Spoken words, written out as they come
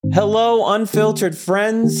Hello, unfiltered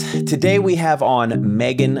friends. Today we have on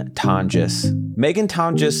Megan Tonjes. Megan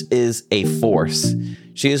Tonjes is a force.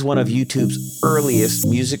 She is one of YouTube's earliest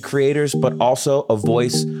music creators, but also a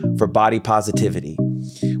voice for body positivity.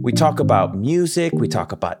 We talk about music, we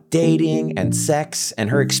talk about dating and sex, and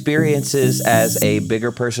her experiences as a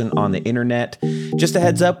bigger person on the internet. Just a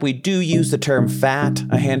heads up, we do use the term fat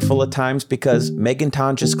a handful of times because Megan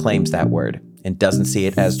Tonjes claims that word and doesn't see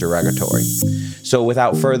it as derogatory. So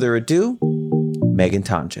without further ado, Megan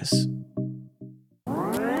Tonjes.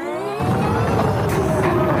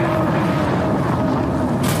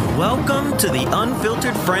 Welcome to the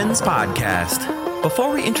Unfiltered Friends podcast.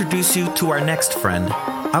 Before we introduce you to our next friend,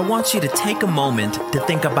 I want you to take a moment to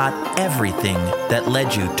think about everything that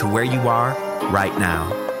led you to where you are right now.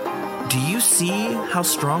 Do you see how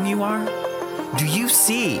strong you are? Do you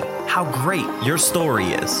see how great your story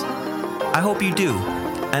is? I hope you do,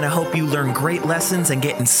 and I hope you learn great lessons and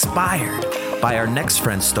get inspired by our next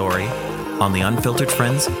friend's story on the Unfiltered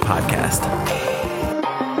Friends podcast.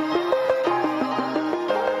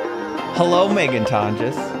 Hello, Megan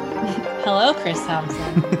Tonjes. Hello, Chris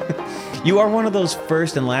Thompson. You are one of those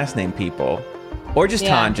first and last name people, or just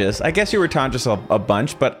Tonjes. I guess you were Tonjes a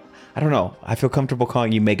bunch, but I don't know. I feel comfortable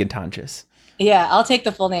calling you Megan Tonjes. Yeah, I'll take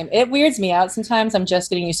the full name. It weirds me out sometimes. I'm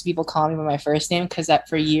just getting used to people calling me by my first name because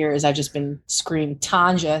for years I've just been screaming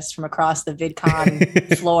Tonjes from across the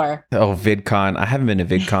VidCon floor. Oh, VidCon. I haven't been to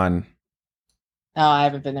VidCon. No, I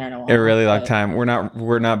haven't been there in a while. A really long time. We're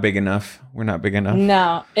not big enough. We're not big enough.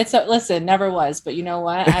 No, listen, never was. But you know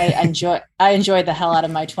what? I enjoyed the hell out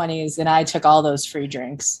of my 20s, and I took all those free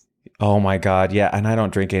drinks. Oh my God, yeah. And I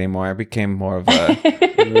don't drink anymore. I became more of a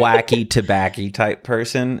wacky tobacco type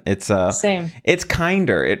person. It's same. It's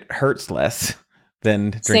kinder. It hurts less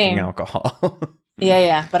than drinking alcohol.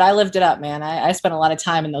 Yeah. But I lived it up, man. I spent a lot of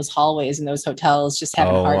time in those hallways and those hotels, just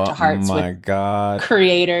having heart-to-hearts with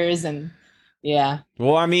creators and. Yeah.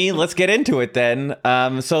 Well, I mean, let's get into it then.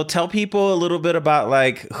 So tell people a little bit about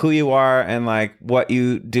like who you are and like what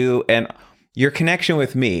you do and your connection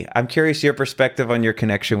with me. I'm curious your perspective on your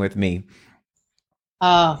connection with me.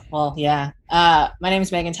 Oh, well, yeah. My name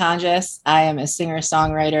is Megan Tonjes. I am a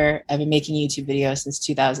singer-songwriter. I've been making YouTube videos since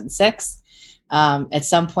 2006. At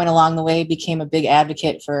some point along the way, became a big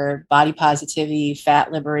advocate for body positivity,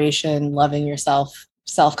 fat liberation, loving yourself,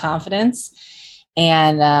 self-confidence.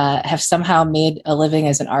 And have somehow made a living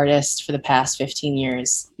as an artist for the past 15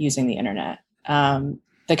 years using the internet.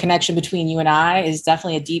 The connection between you and I is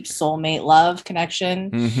definitely a deep soulmate love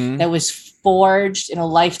connection that was forged in a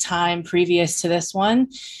lifetime previous to this one.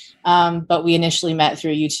 But we initially met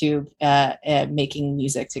through YouTube making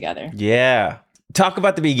music together. Yeah. Talk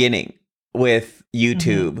about the beginning with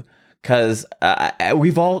YouTube. Because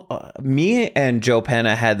we've all, me and Joe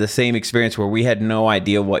Penna had the same experience where we had no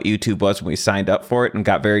idea what YouTube was when we signed up for it and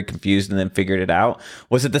got very confused and then figured it out.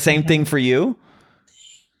 Was it the same thing for you?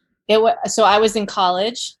 It was. So I was in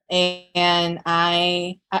college and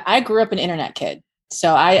I grew up an internet kid.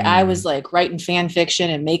 So I was like writing fan fiction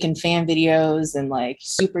and making fan videos and like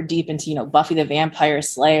super deep into, Buffy the Vampire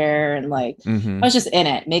Slayer and like I was just in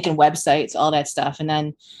it, making websites, all that stuff. And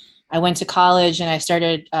then I went to college and I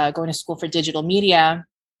started going to school for digital media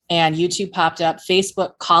and YouTube popped up.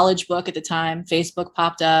 Facebook, College Book at the time, Facebook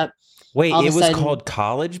popped up. Wait, it was called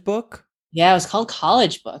College Book? Yeah, it was called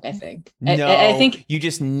College Book, I think. No, I think you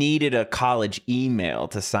just needed a college email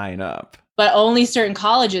to sign up. But only certain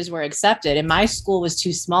colleges were accepted. And my school was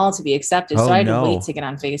too small to be accepted. So I had to wait to get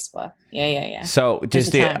on Facebook. Yeah. So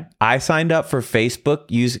I signed up for Facebook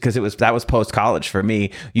because that was post-college for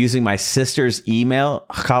me, using my sister's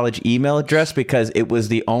college email address because it was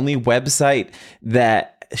the only website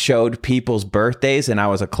that showed people's birthdays and I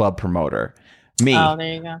was a club promoter. Oh,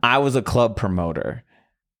 there you go. I was a club promoter.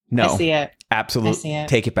 No, I see it. Absolutely. I see it.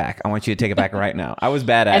 Take it back. I want you to take it back right now. I was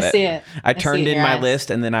bad at it. I see it. I turned in my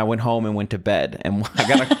list and then I went home and went to bed. And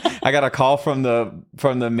I got a call from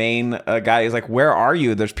the main guy. He's like, "Where are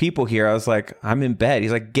you? There's people here." I was like, "I'm in bed."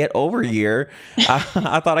 He's like, "Get over here."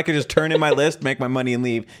 I thought I could just turn in my list, make my money, and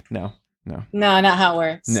leave. No, not how it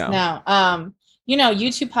works. No.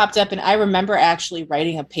 YouTube popped up, and I remember actually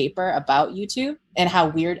writing a paper about YouTube and how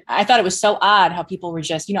weird. I thought it was so odd how people were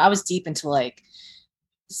just, I was deep into like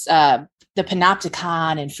the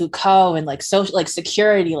Panopticon and Foucault and like social, like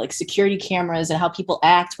security cameras and how people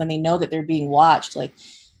act when they know that they're being watched, like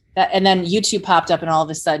that. And then YouTube popped up and all of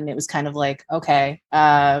a sudden it was kind of like, okay,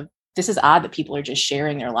 this is odd that people are just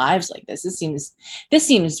sharing their lives like this. This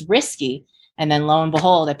seems risky. And then lo and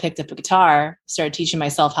behold, I picked up a guitar, started teaching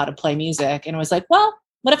myself how to play music, and was like, well,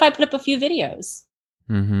 what if I put up a few videos?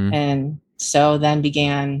 Mm-hmm. And so then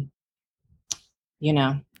began,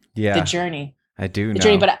 Yeah, the journey, I do the know.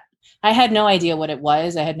 journey. But I had no idea what it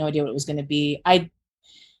was. I had no idea what it was going to be. I,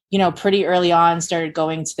 pretty early on started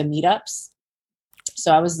going to the meetups.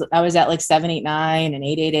 So I was at like 789 and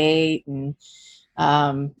 888 and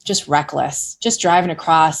just reckless, just driving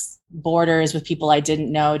across borders with people I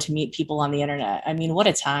didn't know to meet people on the internet. I mean, what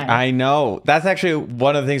a time. I know. That's actually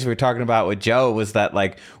one of the things we were talking about with Joe was that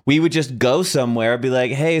like we would just go somewhere, be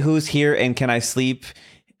like, hey, who's here and can I sleep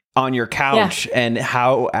on your couch? Yeah. And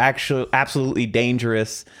how actually absolutely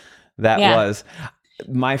dangerous that was.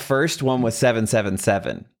 My first one was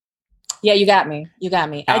 777. Yeah, you got me.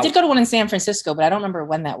 I Out. did go to one in San Francisco, but I don't remember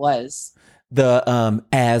when that was. The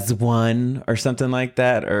as one or something like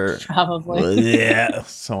that, or probably. Yeah,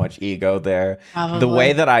 so much ego there. Probably. The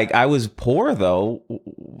way that I was poor though,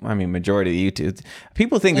 I mean, majority of YouTube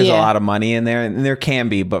people think there's a lot of money in there, and there can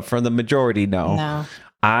be, but for the majority, no.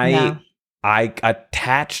 I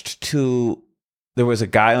attached to, there was a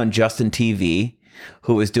guy on Justin TV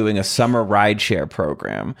who was doing a summer rideshare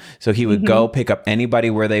program, so he would go pick up anybody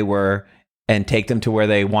where they were and take them to where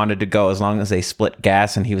they wanted to go as long as they split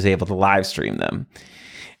gas, and he was able to live stream them.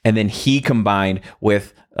 And then he combined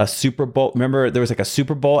with a Super Bowl. Remember, there was like a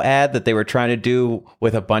Super Bowl ad that they were trying to do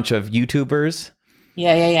with a bunch of YouTubers?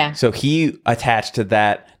 Yeah. So he attached to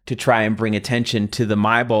that to try and bring attention to the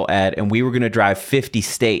My Bowl ad, and we were going to drive 50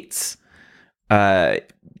 states and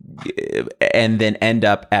then end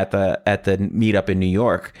up at the meetup in New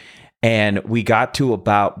York. And we got to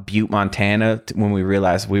about Butte, Montana when we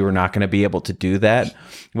realized we were not going to be able to do that.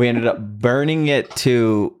 We ended up burning it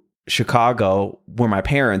to Chicago, where my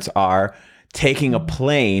parents are, taking a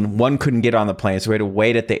plane. One couldn't get on the plane, so we had to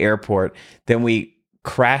wait at the airport. Then we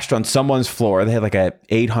crashed on someone's floor. They had like a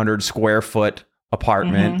 800 square foot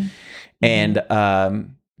apartment. And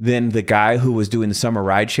then the guy who was doing the summer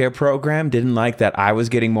rideshare program didn't like that I was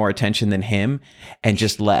getting more attention than him and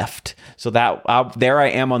just left. So that there I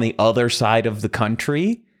am on the other side of the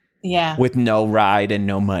country with no ride and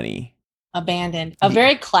no money. Abandoned. A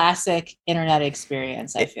very classic internet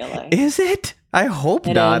experience, I feel like. Is it? I hope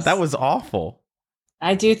not. That was awful.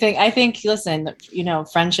 I think, listen,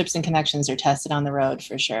 friendships and connections are tested on the road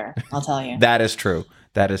for sure. I'll tell you. That is true.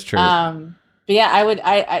 But yeah, what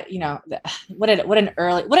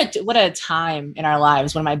a time in our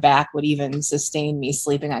lives when my back would even sustain me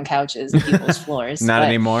sleeping on couches and people's floors. Not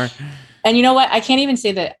anymore. And you know what? I can't even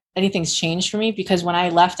say that anything's changed for me, because when I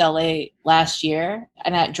left LA last year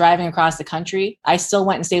and driving across the country, I still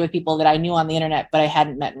went and stayed with people that I knew on the internet, but I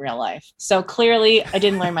hadn't met in real life. So clearly I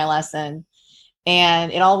didn't learn my lesson,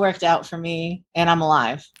 and it all worked out for me, and I'm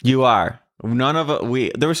alive. You are.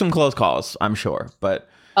 There were some close calls, I'm sure, but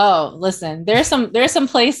oh, listen, there's some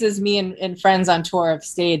places me and friends on tour have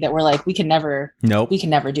stayed that were like, we can never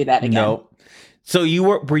do that again. Nope. So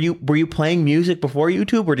were you playing music before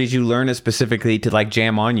YouTube, or did you learn it specifically to like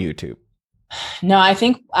jam on YouTube? No, I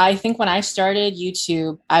think when I started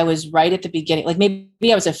YouTube, I was right at the beginning. Like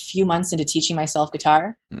maybe I was a few months into teaching myself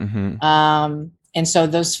guitar. And so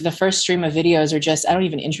the first stream of videos are just, I don't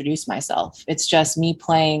even introduce myself. It's just me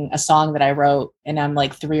playing a song that I wrote, and I'm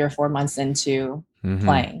like 3 or 4 months into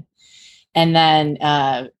playing. And then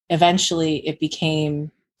eventually it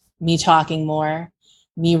became me talking more,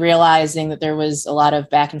 me realizing that there was a lot of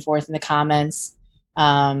back and forth in the comments,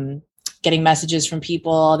 getting messages from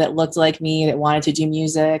people that looked like me, that wanted to do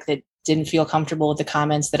music, that didn't feel comfortable with the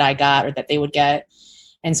comments that I got or that they would get.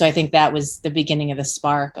 And so I think that was the beginning of the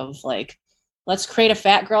spark of like, let's create a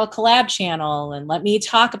Fat Girl collab channel and let me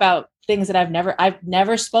talk about things that I've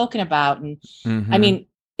never spoken about. And I mean,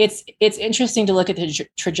 it's interesting to look at the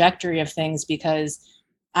trajectory of things, because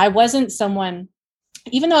I wasn't someone,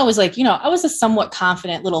 even though I was like, I was a somewhat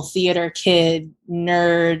confident little theater kid,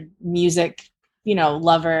 nerd, music,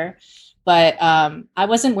 lover, but I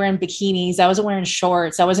wasn't wearing bikinis. I wasn't wearing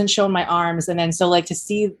shorts. I wasn't showing my arms. And then so like to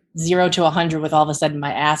see 0 to 100 with all of a sudden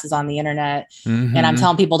my ass is on the internet and I'm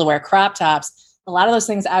telling people to wear crop tops. A lot of those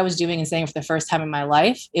things I was doing and saying for the first time in my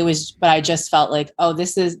life, but I just felt like, oh,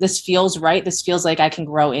 this feels right. This feels like I can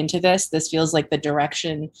grow into this. This feels like the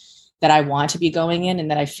direction that I want to be going in, and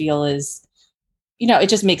that I feel is, it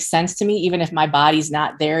just makes sense to me, even if my body's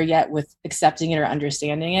not there yet with accepting it or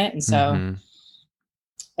understanding it. And so,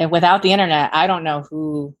 and without the internet, I don't know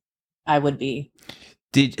who I would be.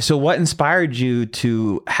 So what inspired you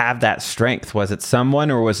to have that strength? Was it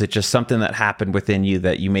someone, or was it just something that happened within you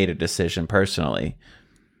that you made a decision personally?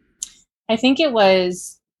 I think it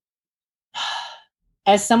was,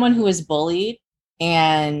 as someone who was bullied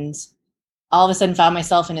and all of a sudden found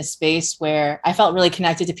myself in a space where I felt really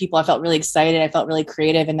connected to people. I felt really excited. I felt really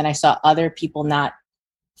creative. And then I saw other people not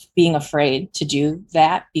being afraid to do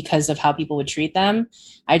that because of how people would treat them.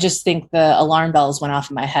 I just think the alarm bells went off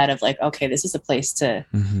in my head of like, okay, this is a place to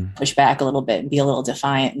push back a little bit and be a little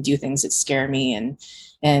defiant and do things that scare me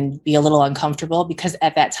and be a little uncomfortable, because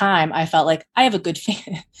at that time I felt like I have a good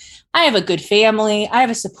I have a good family. I have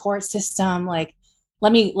a support system. Like,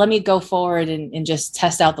 let me go forward and just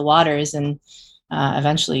test out the waters. And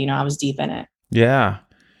eventually, you know, I was deep in it. Yeah.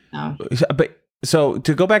 So. But so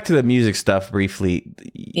to go back to the music stuff briefly,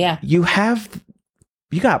 yeah, you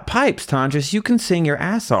got pipes, Tondres. You can sing your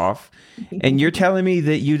ass off. And you're telling me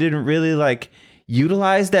that you didn't really like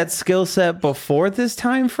utilize that skill set before this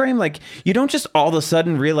time frame? Like, you don't just all of a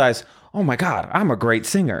sudden realize, oh my God, I'm a great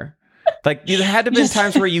singer. Like, there had to have been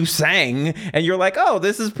times where you sang and you're like, oh,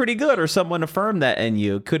 this is pretty good, or someone affirmed that in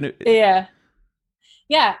you. Couldn't it? Yeah.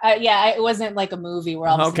 It wasn't like a movie where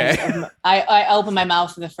I open my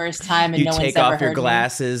mouth for the first time and no one's ever heard me. You take off your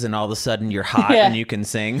glasses and all of a sudden you're hot and you can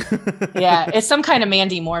sing. Yeah, it's some kind of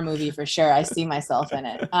Mandy Moore movie for sure. I see myself in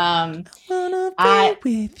it. Wanna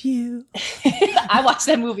be with you. I watched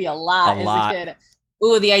that movie a lot as a kid.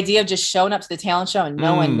 Ooh, the idea of just showing up to the talent show and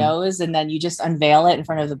no one knows, and then you just unveil it in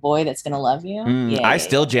front of the boy that's going to love you. I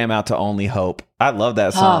still jam out to Only Hope. I love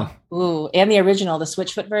that song. Ooh, and the original, the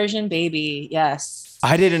Switchfoot version, baby. Yes.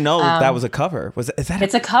 I didn't know that was a cover.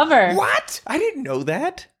 It's a cover. What? I didn't know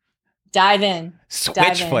that. Dive in.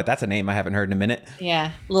 Switchfoot. That's a name I haven't heard in a minute.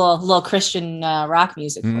 Yeah. Little Christian rock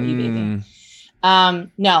music for you, baby.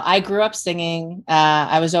 No, I grew up singing.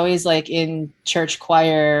 I was always like in church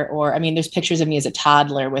choir, or, I mean, there's pictures of me as a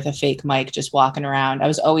toddler with a fake mic just walking around. I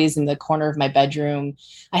was always in the corner of my bedroom.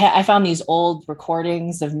 I found these old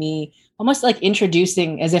recordings of me almost like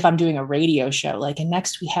introducing as if I'm doing a radio show. Like, and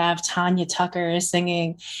next we have Tanya Tucker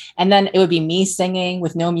singing, and then it would be me singing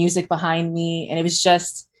with no music behind me. And it was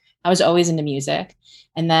just, I was always into music.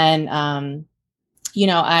 And then, you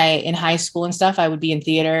know, in high school and stuff, I would be in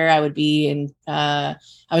theater. I would be in, I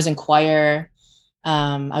was in choir.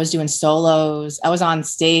 I was doing solos. I was on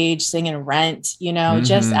stage singing Rent, you know,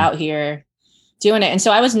 just out here doing it. And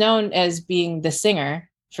so I was known as being the singer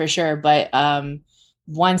for sure. But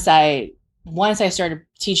once I started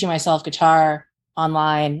teaching myself guitar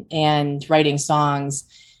online and writing songs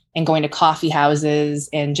and going to coffee houses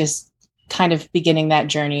and just kind of beginning that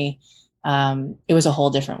journey, it was a whole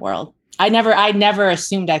different world. I never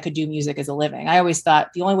assumed I could do music as a living. I always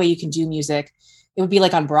thought the only way you can do music, it would be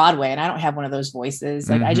like on Broadway. And I don't have one of those voices.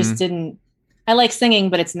 Like, I just didn't, I like singing,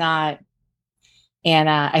 but it's not. And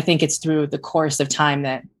I think it's through the course of time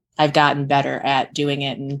that I've gotten better at doing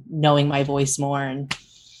it and knowing my voice more. And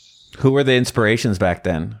who were the inspirations back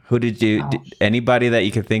then? Who did anybody that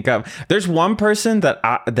you could think of? There's one person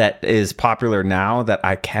that is popular now that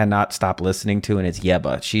I cannot stop listening to, and it's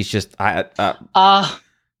Yebba. She's just,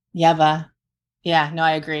 Yebba. Yeah, no,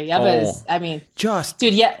 I agree. Yebba is, I mean,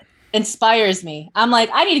 dude, yeah, inspires me. I'm like,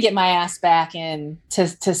 I need to get my ass back in to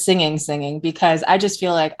singing because I just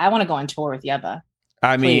feel like I want to go on tour with Yebba.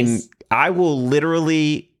 I mean, I will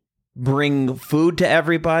literally bring food to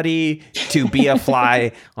everybody to be a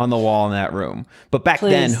fly on the wall in that room. But back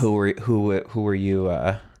then, who were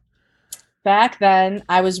you? Back then,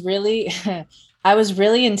 I was really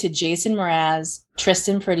into Jason Mraz,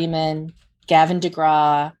 Tristan Prettyman, Gavin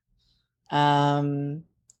DeGraw.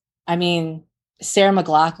 I mean, Sarah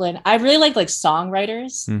McLachlan. I really like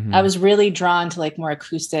songwriters. I was really drawn to like more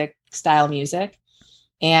acoustic style music.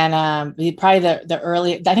 And probably the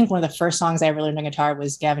early, I think one of the first songs I ever learned on guitar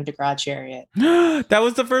was Gavin DeGraw Chariot. That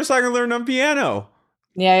was the first song I learned on piano.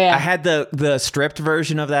 Yeah. I had the stripped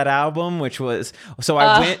version of that album, which was, so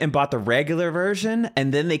I went and bought the regular version,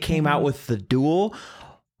 and then they came out with the dual.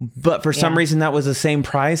 But for some reason, that was the same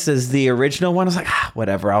price as the original one. I was like,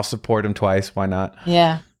 whatever, I'll support him twice. Why not?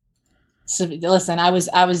 Yeah. So listen, I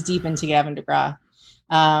was deep into Gavin DeGraw.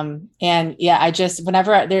 And yeah, I just,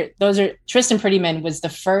 Tristan Prettyman was the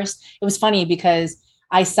first. It was funny because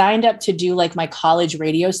I signed up to do like my college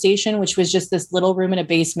radio station, which was just this little room in a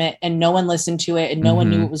basement, and no one listened to it and no one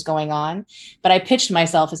knew what was going on. But I pitched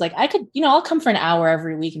myself as like, I could, I'll come for an hour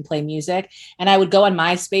every week and play music. And I would go on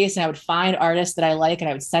MySpace and I would find artists that I like, and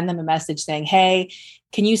I would send them a message saying, hey,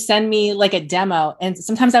 can you send me like a demo? And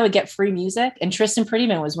sometimes I would get free music. And Tristan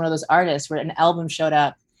Prettyman was one of those artists where an album showed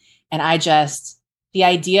up, and the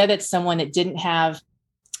idea that someone that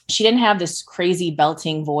she didn't have this crazy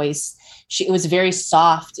belting voice. It was very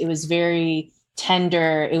soft. It was very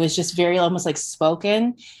tender. It was just very almost like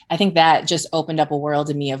spoken. I think that just opened up a world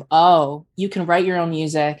to me of, oh, you can write your own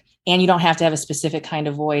music and you don't have to have a specific kind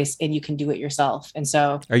of voice, and you can do it yourself. And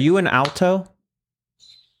so, are you an alto?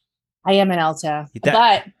 I am an alto,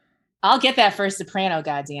 but I'll get that first soprano,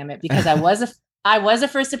 goddammit, because I was I was a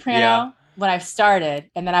first soprano Yeah. when I started,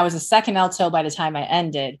 and then I was a second alto by the time I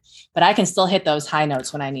ended. But I can still hit those high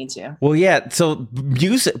notes when I need to. Well, yeah. So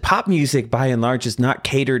music, pop music, by and large, is not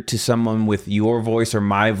catered to someone with your voice or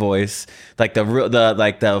my voice, like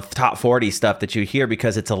the top 40 stuff that you hear,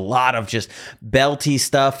 because it's a lot of just belty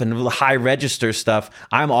stuff and high register stuff.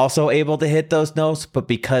 I'm also able to hit those notes, but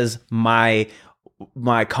because my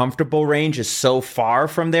comfortable range is so far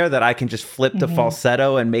from there that I can just flip to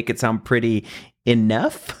falsetto and make it sound pretty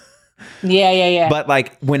enough. Yeah. But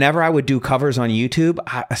like whenever I would do covers on YouTube,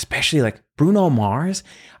 especially like Bruno Mars,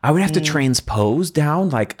 I would have to transpose down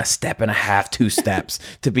like a step and a half, 2 steps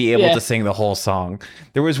to be able to sing the whole song.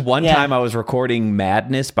 There was one time I was recording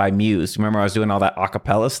Madness by Muse. Remember, I was doing all that a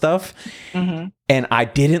cappella stuff, and I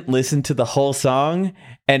didn't listen to the whole song.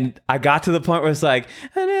 And I got to the point where it's like,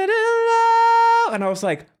 and I was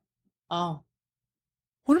like, oh.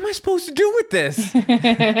 What am I supposed to do with this?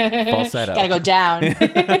 Falsetto. Gotta go down.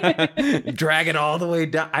 Drag it all the way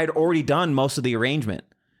down. I'd already done most of the arrangement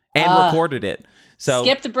and recorded it. So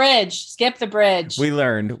skip the bridge. We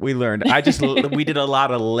learned. We did a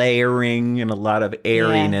lot of layering and a lot of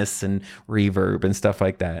airiness and reverb and stuff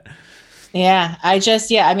like that. Yeah, I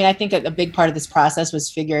mean, I think a big part of this process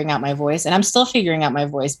was figuring out my voice, and I'm still figuring out my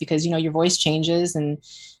voice because, your voice changes and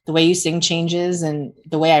the way you sing changes and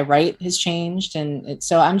the way I write has changed. And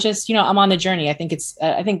so I'm just, I'm on the journey. I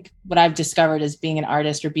think what I've discovered is being an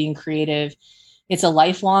artist or being creative, it's a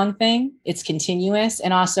lifelong thing. It's continuous.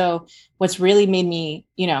 And also what's really made me,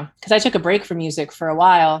 because I took a break from music for a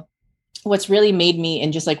while, what's really made me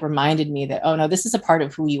and just like reminded me that, oh no, this is a part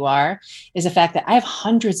of who you are, is the fact that I have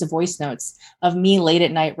hundreds of voice notes of me late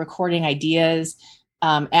at night recording ideas,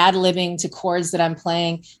 ad-libbing to chords that I'm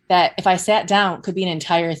playing, that if I sat down could be an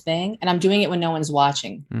entire thing. And I'm doing it when no one's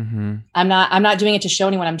watching. I'm not doing it to show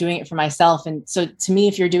anyone. I'm doing it for myself. And so to me,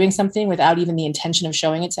 if you're doing something without even the intention of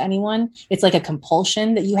showing it to anyone, it's like a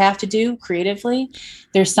compulsion that you have to do creatively.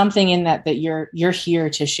 There's something in that you're here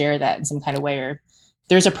to share that in some kind of way, or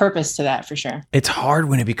there's a purpose to that for sure. It's hard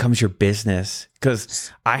when it becomes your business,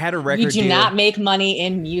 because I had a record deal. You do not make money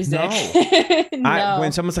in music. No. No.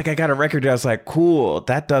 When someone's like, I got a record deal, I was like, cool.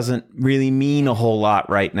 That doesn't really mean a whole lot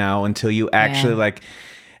right now until you actually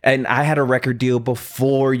and I had a record deal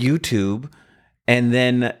before YouTube. And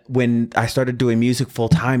then when I started doing music full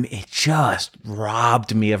time, it just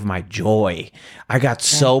robbed me of my joy. I got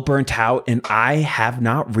so burnt out, and I have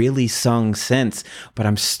not really sung since, but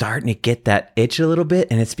I'm starting to get that itch a little bit.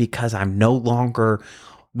 And it's because I'm no longer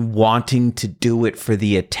wanting to do it for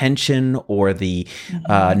the attention or the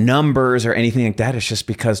numbers or anything like that. It's just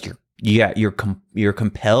because you're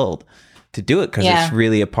compelled to do it because it's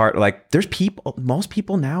really a part. Like most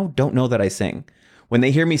people now don't know that I sing. When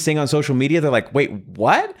they hear me sing on social media, they're like, wait,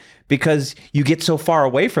 what? Because you get so far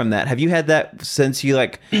away from that. Have you had that since you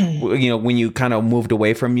when you kind of moved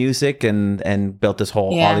away from music and built this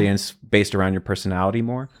whole audience based around your personality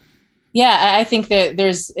more? Yeah, I think that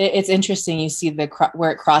it's interesting. You see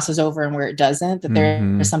where it crosses over and where it doesn't, that there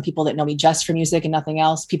are some people that know me just for music and nothing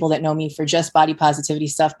else. People that know me for just body positivity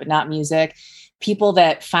stuff, but not music. People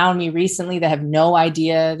that found me recently that have no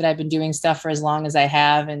idea that I've been doing stuff for as long as I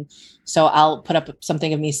have. And so I'll put up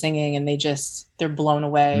something of me singing and they're blown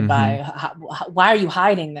away by, why are you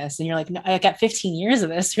hiding this? And you're like, no, I got 15 years of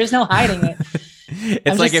this. There's no hiding it.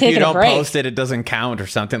 It's like if you don't post it, it doesn't count or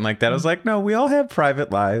something like that. I was like, no, we all have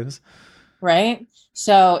private lives. Right.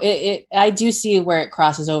 So I do see where it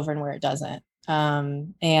crosses over and where it doesn't.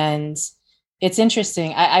 And it's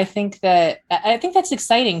interesting. I think that's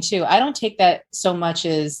exciting too. I don't take that so much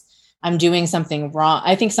as I'm doing something wrong.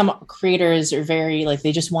 I think some creators are very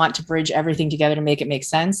they just want to bridge everything together to make it make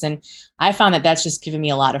sense. And I found that that's just given me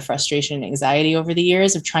a lot of frustration and anxiety over the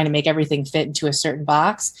years of trying to make everything fit into a certain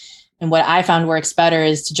box. And what I found works better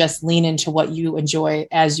is to just lean into what you enjoy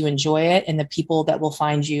as you enjoy it. And the people that will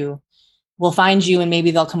find you and maybe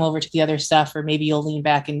they'll come over to the other stuff, or maybe you'll lean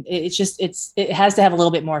back, and it has to have a little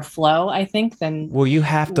bit more flow, I think, than you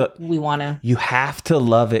have to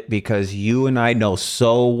love it, because you and I know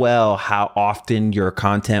so well how often your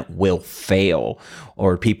content will fail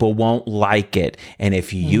or people won't like it. And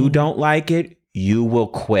if you don't like it, you will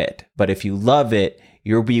quit. But if you love it,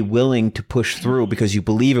 you'll be willing to push through because you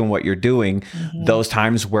believe in what you're doing. Those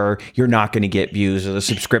times where you're not going to get views, or the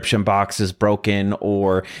subscription box is broken,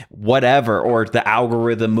 or whatever, or the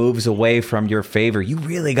algorithm moves away from your favor, you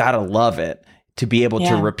really got to love it to be able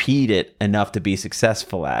to repeat it enough to be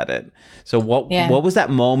successful at it. So what was that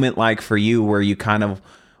moment like for you where you kind of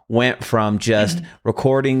went from just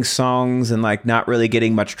recording songs and not really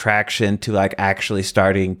getting much traction to actually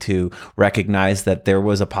starting to recognize that there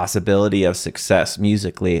was a possibility of success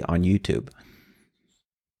musically on YouTube?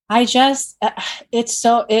 I just, it's,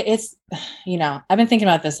 I've been thinking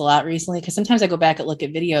about this a lot recently because sometimes I go back and look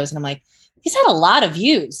at videos and I'm like, he's had a lot of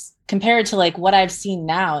views compared to like what I've seen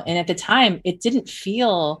now. And at the time, it didn't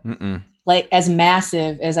feel like as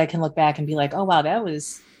massive as I can look back and be like, oh, wow,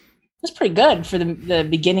 that's pretty good for the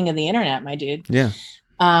beginning of the internet, my dude. Yeah.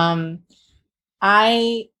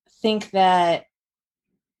 I think that,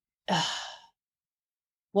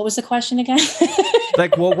 what was the question again?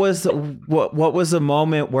 Like what was the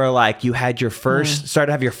moment where like you had your started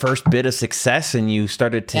to have your first bit of success and you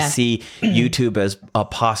started to see YouTube as a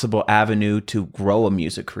possible avenue to grow a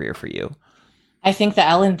music career for you? I think the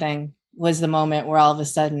Ellen thing was the moment where all of a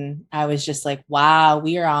sudden I was just like, wow,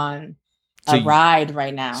 we are on a ride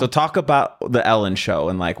right now. So talk about the Ellen show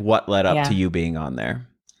and like what led up to you being on there.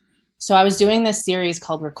 So I was doing this series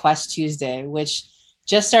called Request Tuesday, which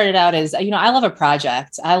just started out as, I love a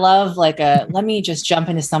project. I love let me just jump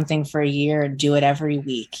into something for a year and do it every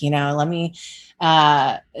week. Let me,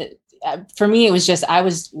 for me, it was just, I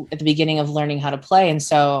was at the beginning of learning how to play. And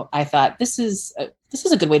so I thought this is a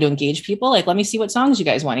good way to engage people. Like, let me see what songs you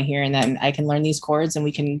guys want to hear. And then I can learn these chords and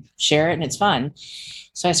we can share it and it's fun.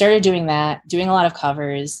 So I started doing that, doing a lot of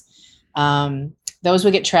covers. Those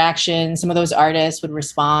would get traction. Some of those artists would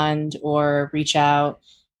respond or reach out.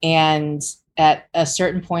 And at a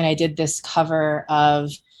certain point, I did this cover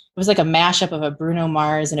it was like a mashup of a Bruno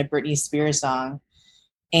Mars and a Britney Spears song.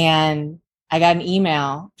 And I got an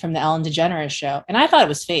email from the Ellen DeGeneres show and I thought it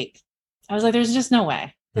was fake. I was like, there's just no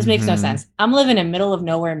way. This makes no sense. I'm living in middle of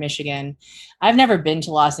nowhere, Michigan. I've never been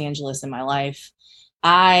to Los Angeles in my life.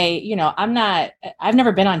 I've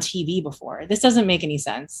never been on TV before. This doesn't make any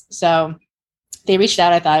sense. So they reached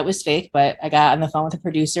out. I thought it was fake, but I got on the phone with a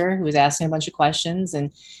producer who was asking a bunch of questions.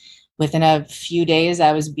 And within a few days,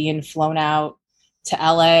 I was being flown out to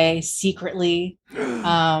LA secretly.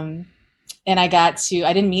 And I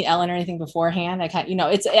didn't meet Ellen or anything beforehand.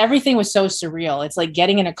 Everything was so surreal. It's like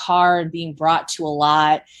getting in a car and being brought to a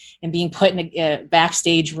lot and being put in a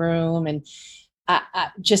backstage room. And I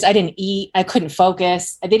didn't eat. I couldn't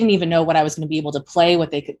focus. They didn't even know what I was going to be able to play, what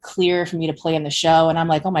they could clear for me to play in the show. And I'm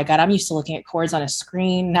like, oh my God, I'm used to looking at chords on a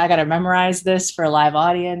screen. Now I got to memorize this for a live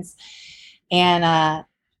audience. And I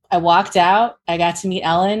walked out. I got to meet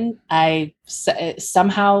Ellen. I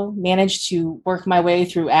somehow managed to work my way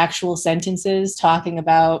through actual sentences talking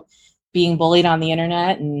about being bullied on the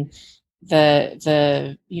internet and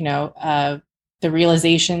the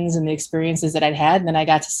realizations and the experiences that I'd had. And then I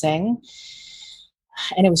got to sing.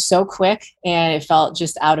 And it was so quick and it felt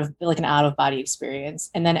just an out of body experience.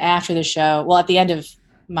 And then after the show, at the end of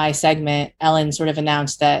my segment, Ellen sort of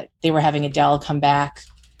announced that they were having Adele come back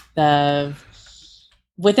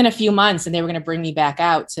within a few months and they were going to bring me back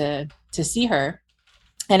out to see her.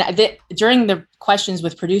 And during the questions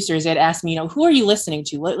with producers, they'd asked me, who are you listening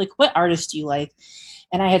to? What artist do you like?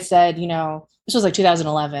 And I had said, this was like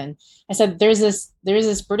 2011. I said, there's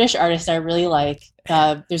this British artist I really like.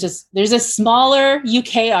 There's a smaller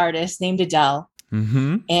UK artist named Adele.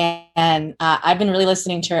 Mm-hmm. And I've been really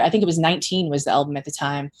listening to her. I think it was 19 was the album at the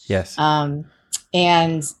time. Yes.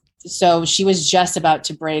 And so she was just about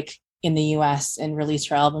to break in the US and release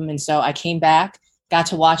her album. And so I came back, got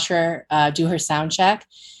to watch her do her sound check.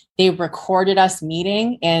 They recorded us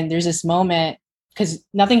meeting. And there's this moment, because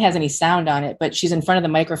nothing has any sound on it, but she's in front of the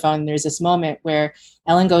microphone. And there's this moment where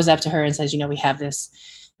Ellen goes up to her and says, we have this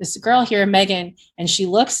girl here, Megan. And she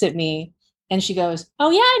looks at me and she goes,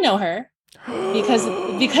 oh yeah, I know her.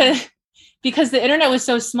 Because the internet was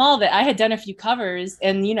so small that I had done a few covers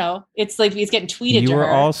and, it's like it's getting tweeted to her. You were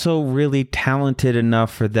also really talented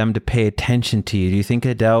enough for them to pay attention to you. Do you think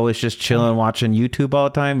Adele was just chilling, watching YouTube all the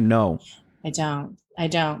time? No. I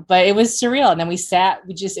don't. But it was surreal. And then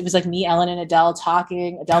it was like me, Ellen, and Adele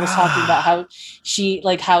talking. Adele was talking about how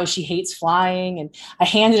she hates flying. And I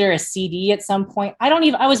handed her a CD at some point.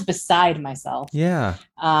 I was beside myself. Yeah.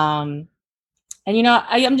 And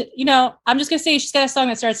I'm just gonna say she's got a song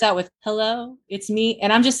that starts out with "Hello, it's me,"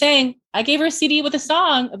 and I'm just saying I gave her a CD with a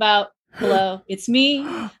song about "Hello, it's me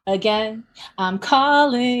again. I'm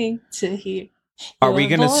calling to hear." Are we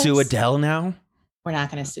gonna sue Adele now? We're not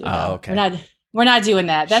gonna sue Adele. Oh, okay. We're not doing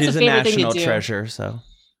that. That's She's a favorite thing to do. She's a national treasure, so.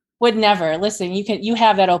 Would never. Listen, you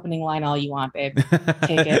have that opening line all you want, babe.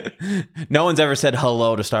 Take it. No one's ever said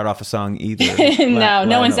hello to start off a song either.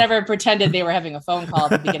 No one's ever pretended they were having a phone call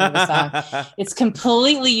at the beginning of the song. It's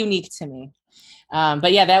completely unique to me.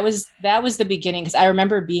 But yeah, that was the beginning, because I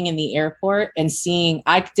remember being in the airport and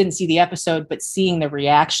I didn't see the episode, but seeing the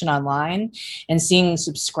reaction online and seeing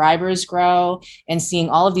subscribers grow and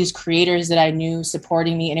seeing all of these creators that I knew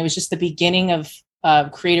supporting me. And it was just the beginning of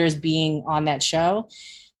creators being on that show.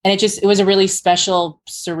 And it was a really special,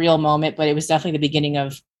 surreal moment, but it was definitely the beginning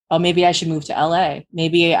of, oh, maybe I should move to LA.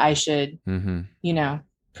 Maybe I should, you know,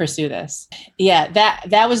 pursue this. Yeah,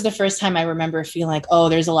 that was the first time I remember feeling like, oh,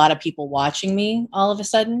 there's a lot of people watching me all of a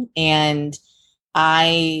sudden. And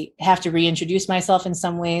I have to reintroduce myself in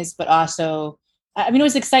some ways, but also, I mean, it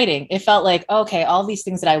was exciting. It felt like, okay, all these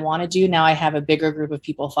things that I want to do, now I have a bigger group of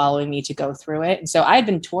people following me to go through it. And so I had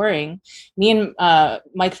been touring. Me and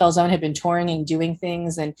Mike Falzone had been touring and doing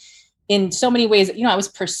things. And in so many ways, you know, I was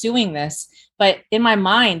pursuing this, but in my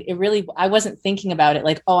mind, I wasn't thinking about it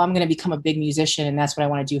like, oh, I'm going to become a big musician and that's what I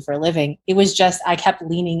want to do for a living. It was just, I kept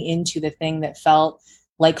leaning into the thing that felt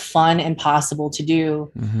like fun and possible to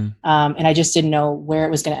do. And I just didn't know where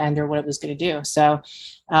it was going to end or what it was going to do. So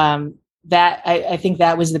that I think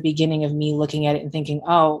that was the beginning of me looking at it and thinking,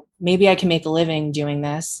 oh, maybe I can make a living doing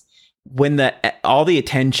this. When all the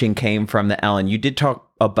attention came from the Ellen, you did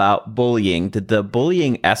talk about bullying. Did the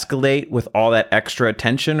bullying escalate with all that extra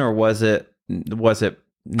attention, or was it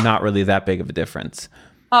not really that big of a difference?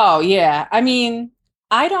 Oh yeah. I mean,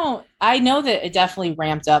 I know that it definitely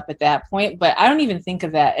ramped up at that point, but I don't even think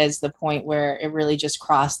of that as the point where it really just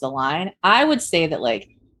crossed the line. I would say that like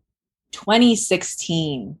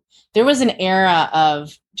 2016, there was an era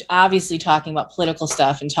of obviously talking about political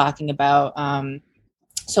stuff and talking about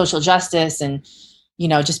social justice and, you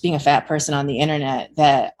know, just being a fat person on the internet,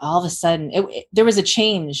 that all of a sudden there was a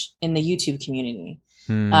change in the YouTube community.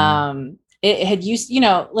 It had used, you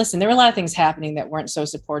know, listen, there were a lot of things happening that weren't so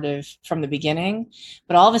supportive from the beginning,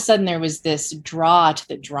 but all of a sudden there was this draw to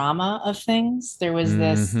the drama of things. There was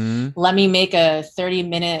this, let me make a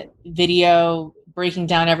 30-minute video breaking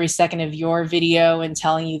down every second of your video and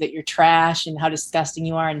telling you that you're trash and how disgusting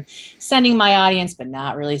you are, and sending my audience, but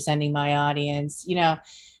not really sending my audience. You know,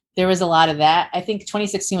 there was a lot of that. I think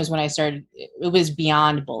 2016 was when I started, it was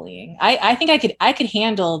beyond bullying. I think I could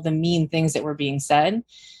handle the mean things that were being said.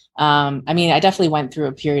 I mean, I definitely went through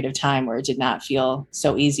a period of time where it did not feel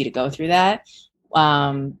so easy to go through that.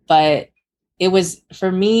 But it was,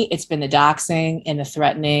 for me, it's been the doxing and the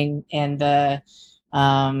threatening and the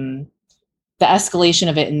escalation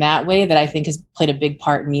of it in that way that I think has played a big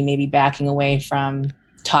part in me maybe backing away from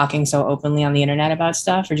talking so openly on the internet about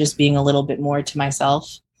stuff, or just being a little bit more to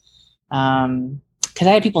myself. Because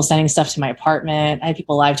I had people sending stuff to my apartment. I had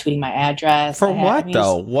people live tweeting my address.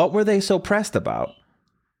 Though? What were they so pressed about?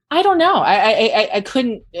 I don't know. I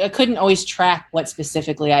couldn't always track what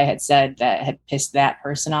specifically I had said that had pissed that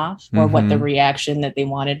person off, or what the reaction that they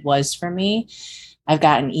wanted was from me. I've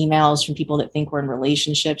gotten emails from people that think we're in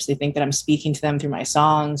relationships. They think that I'm speaking to them through my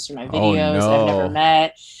songs, through my videos that I've never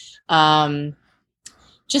met.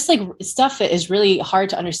 Just like stuff that is really hard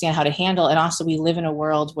to understand how to handle. And also we live in a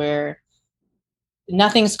world where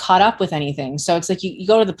nothing's caught up with anything. So it's like you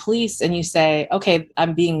go to the police and you say, okay,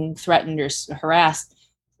 I'm being threatened or harassed.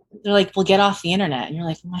 They're like, well, get off the internet. And you're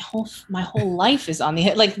like, my whole life is on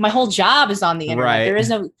the, like my whole job is on the internet. Right.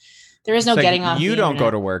 There is no getting off. You don't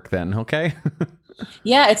go to work then. Okay.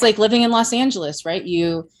 Yeah. It's like living in Los Angeles, right?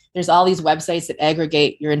 There's all these websites that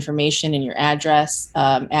aggregate your information and your address,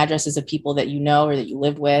 addresses of people that you know or that you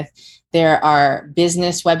live with. There are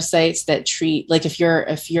business websites that treat, like if you're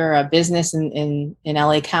a business in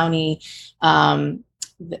LA County,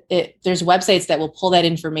 there's websites that will pull that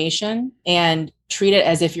information and treat it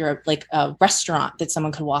as if you're like a restaurant that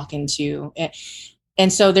someone could walk into.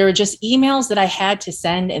 And so there were just emails that I had to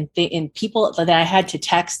send and people that I had to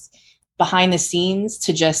text behind the scenes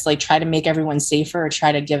to just like try to make everyone safer or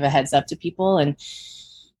try to give a heads up to people. And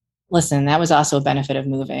listen, that was also a benefit of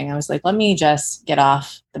moving. I was like, let me just get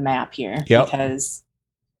off the map here because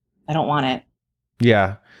I don't want it.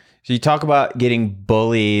 Yeah. So you talk about getting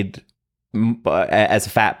bullied as a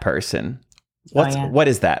fat person. What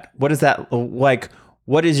is that? What is that like?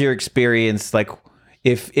 What is your experience like?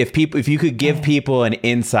 If you could give people an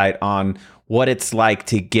insight on what it's like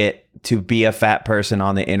to be a fat person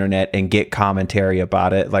on the internet and get commentary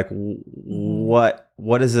about it, like what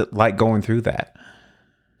is it like going through that?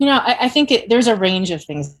 You know, I think there's a range of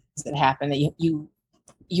things that happen that you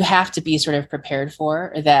have to be sort of prepared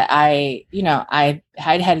for. That I'd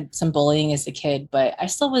had some bullying as a kid, but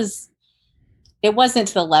it wasn't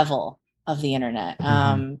to the level of the internet.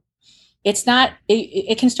 It's not,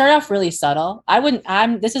 it can start off really subtle.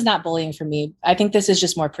 This is not bullying for me. I think this is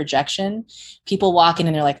just more projection. People walk in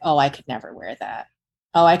and they're like, oh, I could never wear that.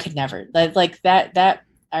 Oh, I could never like that.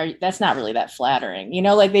 That's not really that flattering. You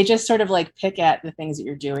know, like they just sort of like pick at the things that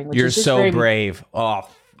you're doing. Which you're is just so brave. Oh,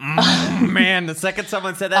 man. The second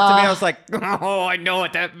someone said that to me, I was like, oh, I know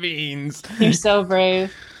what that means. You're so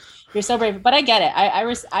brave. You're so brave, but I get it.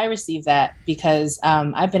 I receive that because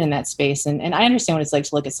I've been in that space, and I understand what it's like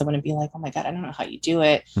to look at someone and be like, oh my God, I don't know how you do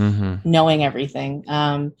it, knowing everything.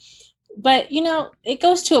 But it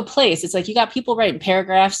goes to a place. It's like you got people writing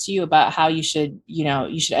paragraphs to you about how you should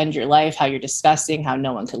end your life, how you're disgusting, how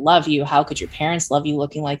no one could love you, how could your parents love you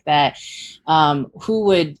looking like that, who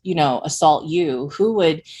would assault you, who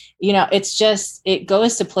would it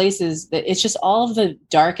goes to places that it's just all of the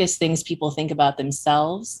darkest things people think about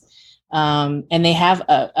themselves, and they have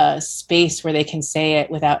a space where they can say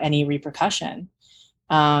it without any repercussion.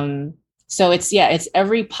 So it's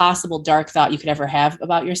every possible dark thought you could ever have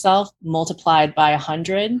about yourself multiplied by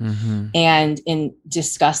 100, and in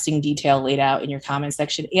disgusting detail laid out in your comment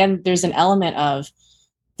section. And there's an element of,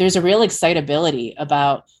 there's a real excitability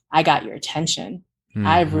about, I got your attention.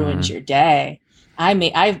 I ruined your day.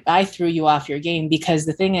 I threw you off your game, because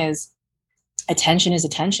the thing is, attention is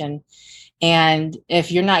attention. And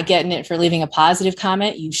if you're not getting it for leaving a positive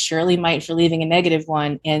comment, you surely might for leaving a negative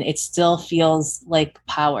one. And it still feels like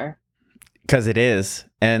power. Because it is.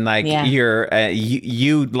 And like you're,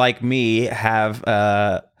 you like me have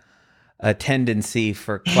a tendency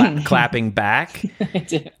for clapping back.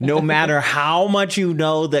 No matter how much you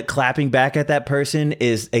know that clapping back at that person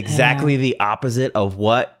is exactly the opposite of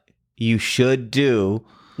what you should do.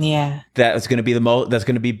 Yeah. That's going to be that's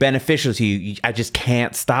going to be beneficial to you. I just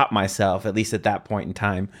can't stop myself, at least at that point in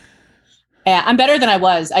time. Yeah, I'm better than I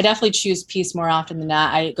was. I definitely choose peace more often than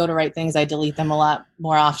not. I go to write things, I delete them a lot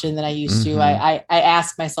more often than I used to. I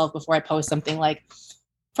ask myself before I post something, like,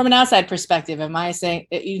 from an outside perspective, am I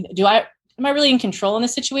really in control in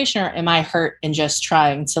this situation, or am I hurt and just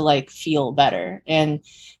trying to like feel better? And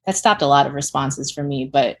that stopped a lot of responses from me,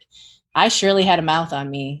 but I surely had a mouth on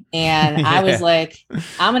me, and I was like,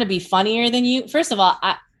 I'm going to be funnier than you. First of all,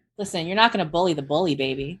 listen, you're not going to bully the bully,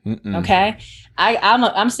 baby. Okay.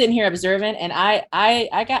 I'm sitting here observant, and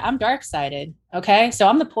I'm dark-sided. Okay. So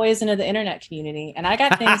I'm the poison of the internet community, and I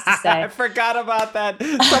got things to say. I forgot about that.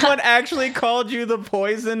 Someone actually called you the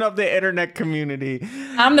poison of the internet community.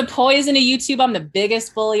 I'm the poison of YouTube. I'm the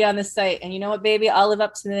biggest bully on the site. And you know what, baby? I'll live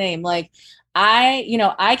up to the name. Like,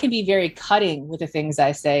 I can be very cutting with the things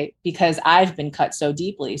I say, because I've been cut so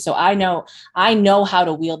deeply. So I know how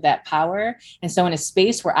to wield that power. And so in a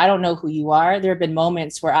space where I don't know who you are, there have been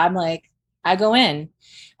moments where I'm like, I go in.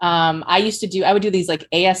 I would do these like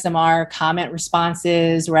ASMR comment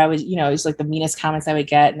responses where I would, it was like the meanest comments I would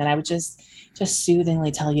get. And then I would just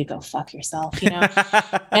soothingly tell you to go fuck yourself,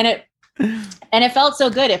 and it felt so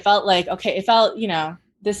good. It felt like, okay, it felt,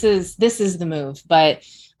 this is the move. But,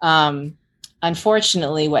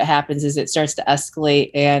 unfortunately, what happens is it starts to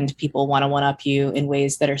escalate, and people want to one-up you in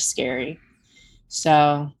ways that are scary.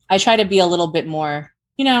 So I try to be a little bit more,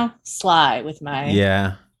 sly with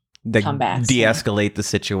my comebacks. De-escalate the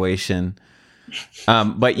situation.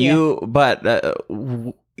 But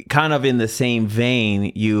kind of in the same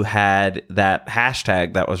vein, you had that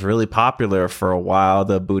hashtag that was really popular for a while,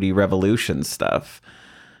 the Booty Revolution stuff.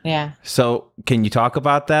 Yeah. So can you talk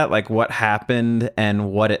about that? Like, what happened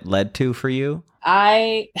and what it led to for you?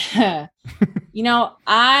 Again,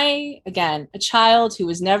 a child who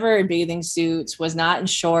was never in bathing suits, was not in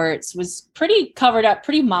shorts, was pretty covered up,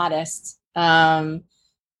 pretty modest,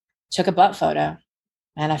 took a butt photo,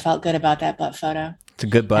 and I felt good about that butt photo. It's a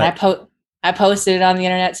good butt. And I posted it on the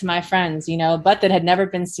internet to my friends, butt that had never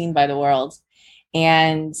been seen by the world.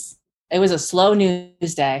 And it was a slow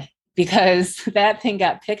news day, because that thing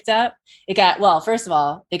got picked up. First of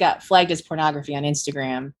all, it got flagged as pornography on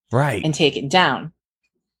Instagram, right, and taken down.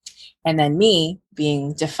 And then me,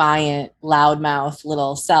 being defiant, loudmouth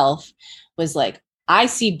little self, was like, I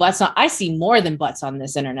see more than butts on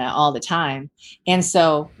this internet all the time. And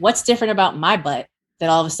so what's different about my butt that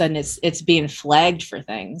all of a sudden it's being flagged for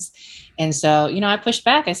things? And so, I pushed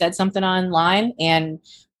back. I said something online, and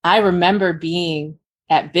I remember being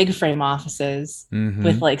at big frame offices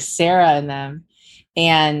with like Sarah and them,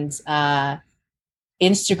 and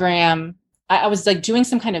Instagram. I was like doing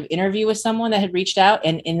some kind of interview with someone that had reached out,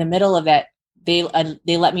 and in the middle of that, they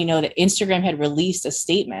let me know that Instagram had released a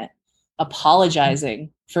statement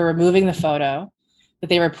apologizing for removing the photo, that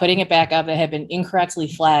they were putting it back up, that had been incorrectly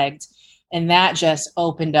flagged, and that just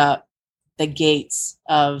opened up the gates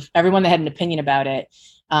of everyone that had an opinion about it,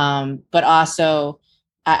 but also,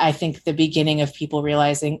 I think the beginning of people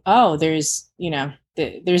realizing, oh, there's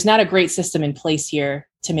not a great system in place here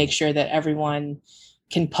to make sure that everyone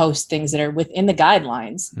can post things that are within the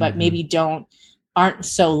guidelines, but maybe aren't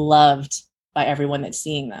so loved by everyone that's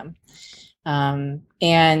seeing them.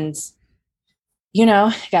 And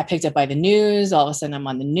got picked up by the news. All of a sudden I'm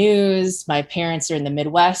on the news. My parents are in the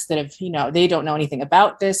Midwest that have, they don't know anything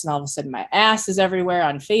about this. And all of a sudden my ass is everywhere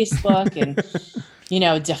on Facebook and,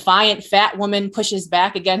 defiant fat woman pushes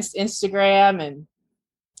back against Instagram. And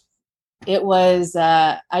it was,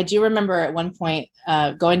 I do remember at one point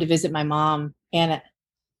going to visit my mom, and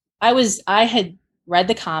I had read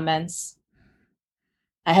the comments.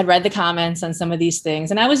 I had read the comments on some of these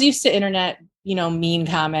things, and I was used to internet, mean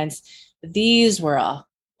comments. These were a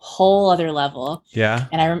whole other level. Yeah.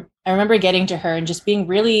 And I remember getting to her and just being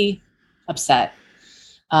really upset,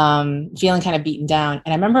 feeling kind of beaten down.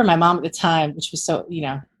 And I remember my mom at the time, which was so,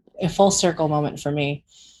 a full circle moment for me.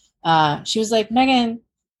 She was like, Megan,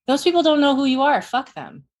 those people don't know who you are. Fuck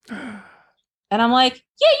them. And I'm like,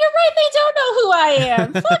 yeah, you're right. They don't know who I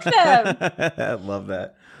am. Fuck them. I love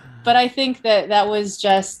that. But I think that was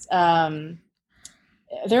just, it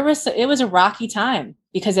was a rocky time,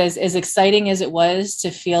 because as exciting as it was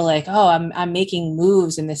to feel like, oh, I'm making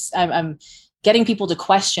moves in this, I'm getting people to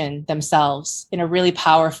question themselves in a really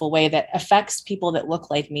powerful way that affects people that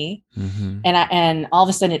look like me. Mm-hmm. And all of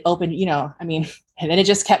a sudden it opened, and then it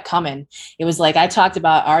just kept coming. It was like, I talked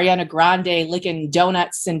about Ariana Grande licking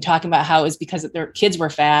donuts and talking about how it was because their kids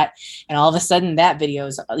were fat. And all of a sudden that video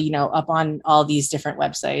is, up on all these different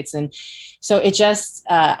websites. And so it just,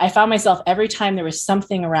 I found myself every time there was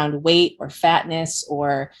something around weight or fatness,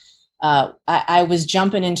 or I was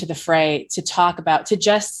jumping into the fray to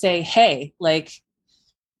just say, hey, like,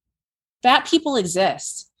 fat people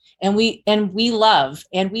exist, and we love,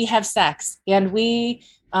 and we have sex, and we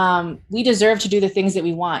deserve to do the things that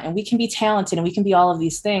we want, and we can be talented, and we can be all of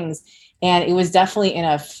these things. And it was definitely in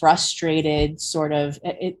a frustrated sort of,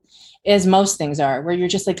 it, as most things are, where you're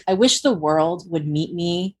just like, I wish the world would meet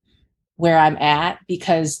me where I'm at,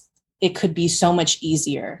 because it could be so much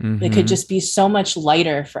easier. Mm-hmm. It could just be so much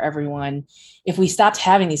lighter for everyone if we stopped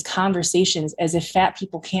having these conversations as if fat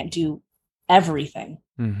people can't do everything.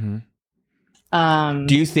 Mm-hmm.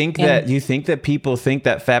 Do you think that people think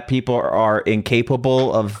that fat people are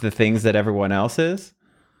incapable of the things that everyone else is?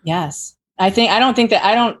 Yes. Listen,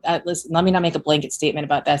 let me not make a blanket statement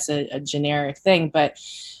about that's a generic thing, but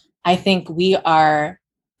I think we are,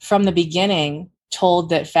 from the beginning, told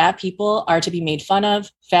that fat people are to be made fun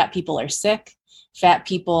of. Fat people are sick. Fat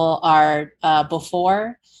people are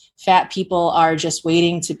before. Fat people are just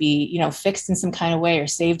waiting to be, fixed in some kind of way or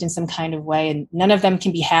saved in some kind of way. And none of them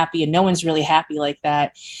can be happy, and no one's really happy like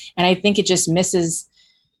that. And I think it just misses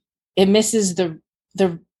the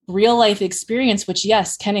real life experience, which,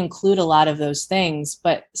 yes, can include a lot of those things,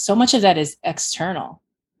 but so much of that is external.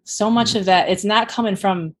 So much of that, it's not coming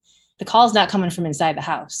from, the call's not coming from inside the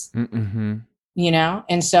house. Mm-hmm.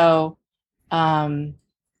 And so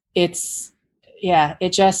it's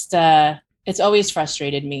always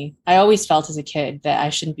frustrated me. I always felt as a kid that I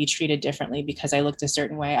shouldn't be treated differently because I looked a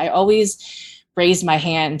certain way. I always raised my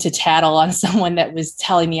hand to tattle on someone that was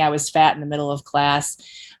telling me I was fat in the middle of class.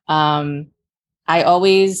 I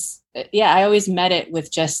always met it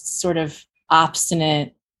with just sort of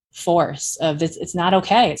obstinate force of this. It's not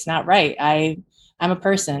okay. It's not right. I'm a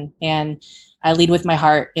person, and I lead with my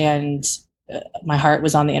heart, and my heart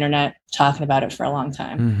was on the internet talking about it for a long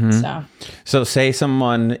time. Mm-hmm. So say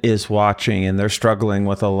someone is watching and they're struggling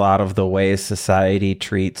with a lot of the ways society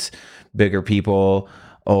treats bigger people,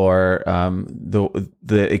 or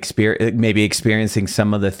the experience, maybe experiencing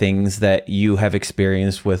some of the things that you have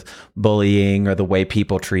experienced with bullying or the way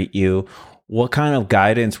people treat you. What kind of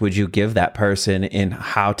guidance would you give that person in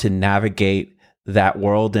how to navigate that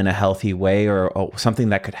world in a healthy way, or something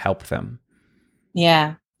that could help them?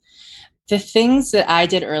 Yeah. The things that I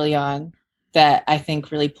did early on that I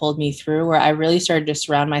think really pulled me through, where I really started to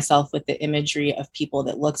surround myself with the imagery of people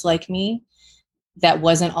that looked like me, that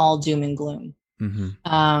wasn't all doom and gloom.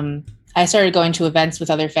 Mm-hmm. I started going to events with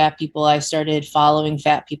other fat people. I started following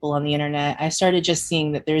fat people on the internet. I started just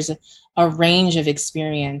seeing that there's a range of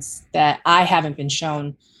experience that I haven't been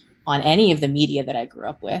shown on any of the media that I grew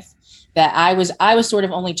up with, that I was sort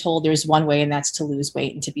of only told there's one way, and that's to lose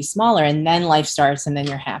weight and to be smaller, and then life starts, and then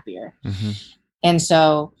you're happier. Mm-hmm. And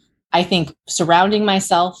so I think surrounding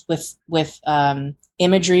myself with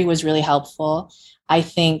imagery was really helpful. I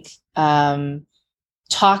think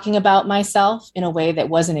talking about myself in a way that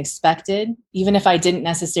wasn't expected, even if I didn't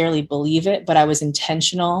necessarily believe it, but I was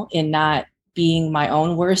intentional in not being my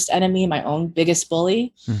own worst enemy, my own biggest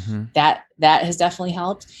bully. Mm-hmm. That has definitely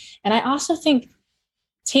helped. And I also think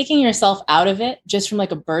taking yourself out of it, just from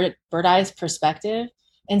like a bird eye's perspective,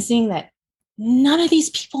 and seeing that none of these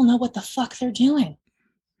people know what the fuck they're doing.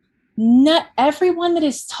 Not everyone that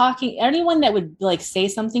is talking, anyone that would like say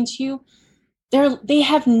something to you, they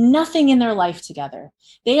have nothing in their life together.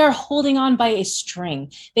 They are holding on by a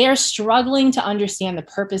string. They are struggling to understand the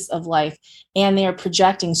purpose of life, and they are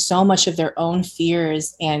projecting so much of their own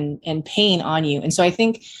fears and pain on you. And so I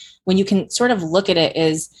think when you can sort of look at it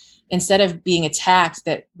as, instead of being attacked,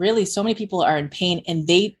 that really so many people are in pain and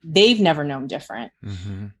they've never known different.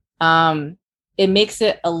 It makes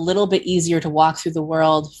it a little bit easier to walk through the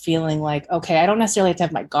world feeling like, okay, I don't necessarily have to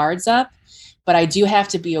have my guards up, but I do have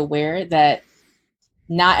to be aware that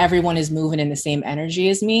not everyone is moving in the same energy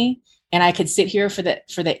as me. And I could sit here for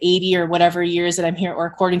the 80 or whatever years that I'm here, or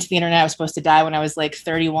according to the internet, I was supposed to die when I was like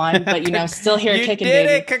 31, but you know, still here kicking baby. You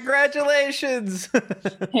did it. Congratulations.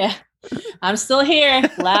 Yeah. I'm still here,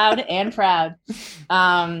 loud and proud.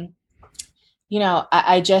 You know,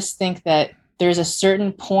 I just think that there's a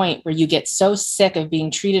certain point where you get so sick of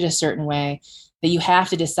being treated a certain way that you have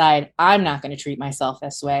to decide, I'm not going to treat myself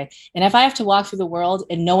this way. And if I have to walk through the world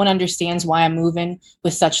and no one understands why I'm moving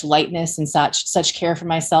with such lightness and such care for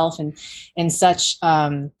myself and such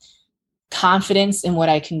confidence in what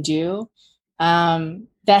I can do, that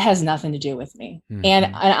has nothing to do with me.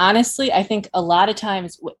 And honestly, I think a lot of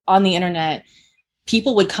times on the internet,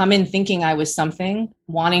 people would come in thinking I was something,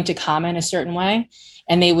 wanting to comment a certain way,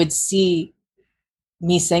 and they would see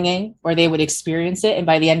me singing or they would experience it. And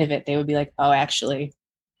by the end of it, they would be like, oh, actually,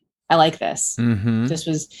 I like this. This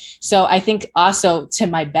was, so I think also to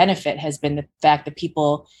my benefit has been the fact that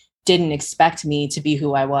people didn't expect me to be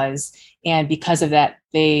who I was. And because of that,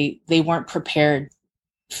 they weren't prepared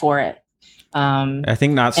for it. I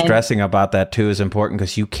think not stressing about that too is important,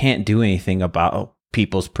 because you can't do anything about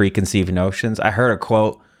people's preconceived notions. I heard a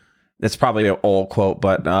quote, it's probably an old quote,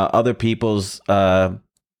 but other people's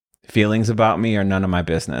feelings about me are none of my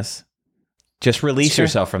business. Just release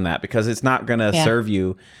yourself from that, because it's not going to serve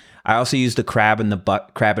you. I also use the crabs in a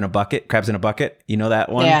bucket. You know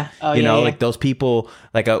that one? Yeah. Oh, you know, like those people,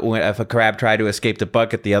 like if a crab tried to escape the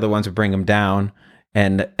bucket, the other ones would bring him down.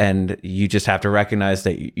 And you just have to recognize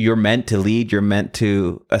that you're meant to lead, you're meant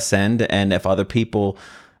to ascend. And if other people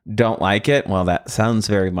don't like it, well, that sounds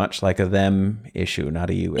very much like a them issue, not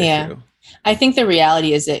a you issue. I think the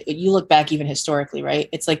reality is that you look back even historically, right?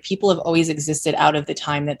 It's like people have always existed out of the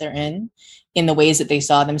time that they're in the ways that they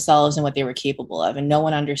saw themselves and what they were capable of. And no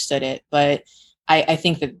one understood it. But I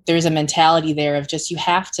think that there's a mentality there of just, you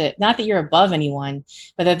have to, not that you're above anyone,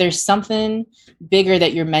 but that there's something bigger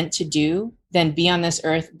that you're meant to do than be on this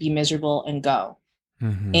earth, be miserable and go.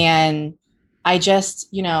 And I just,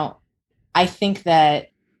 you know, I think that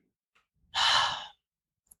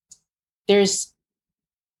there's,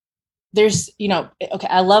 you know, okay,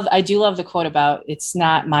 I do love the quote about, it's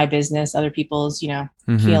not my business, other people's, you know,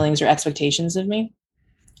 feelings or expectations of me.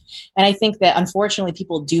 And I think that unfortunately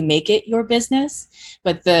people do make it your business,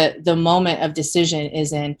 but the moment of decision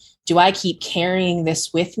is in, do I keep carrying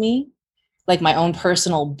this with me? Like my own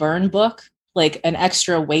personal burn book, like an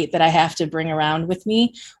extra weight that I have to bring around with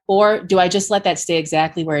me? Or do I just let that stay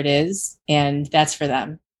exactly where it is? And that's for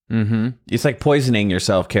them. It's like poisoning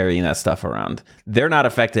yourself carrying that stuff around. They're not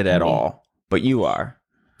affected at all, but you are.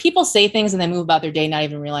 People say things and then move about their day not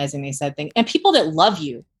even realizing they said things. And people that love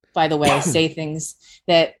you, by the way, say things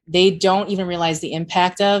that they don't even realize the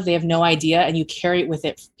impact of. They have no idea, and you carry it with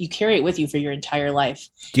it. You carry it with you for your entire life.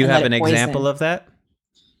 Do you have an example of that?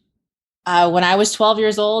 When I was 12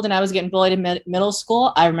 years old and I was getting bullied in middle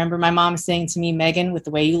school, I remember my mom saying to me, Megan, with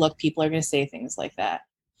the way you look, people are going to say things like that.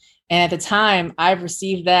 And at the time, I've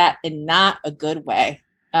received that in not a good way.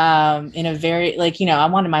 In a very, like, you know, I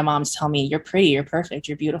wanted my mom to tell me, you're pretty, you're perfect,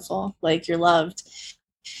 you're beautiful, like you're loved.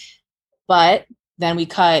 But then we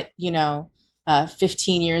cut, you know,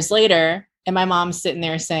 15 years later, and my mom's sitting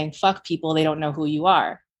there saying, fuck people, they don't know who you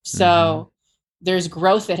are. So there's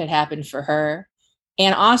growth that had happened for her.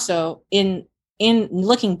 And also in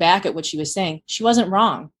looking back at what she was saying, she wasn't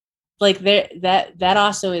wrong. Like that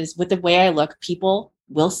also is, with the way I look, people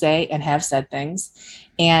will say and have said things.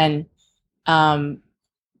 And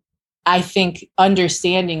I think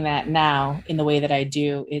understanding that now in the way that I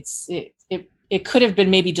do, it could have been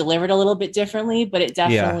maybe delivered a little bit differently, but it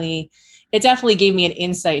definitely gave me an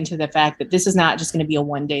insight into the fact that this is not just going to be a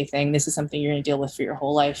one-day thing. This is something you're going to deal with for your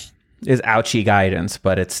whole life. It's ouchy guidance,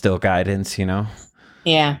 but it's still guidance, you know?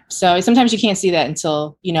 Yeah. So sometimes you can't see that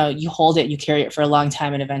until, you know, you hold it, you carry it for a long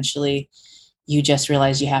time, and eventually you just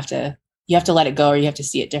realize you have to let it go, or you have to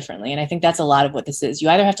see it differently. And I think that's a lot of what this is. You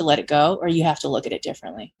either have to let it go or you have to look at it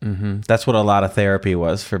differently. That's what a lot of therapy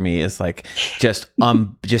was for me, is like just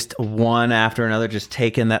one after another, just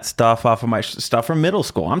taking that stuff off of my stuff from middle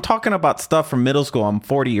school. I'm talking about stuff from middle school. I'm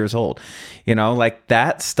 40 years old, you know, like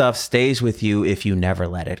that stuff stays with you if you never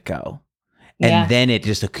let it go. And then it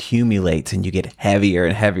just accumulates and you get heavier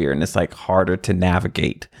and heavier, and it's like harder to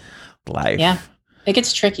navigate life. Yeah. It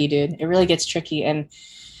gets tricky, dude. It really gets tricky. And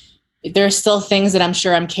there are still things that I'm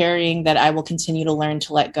sure I'm carrying that I will continue to learn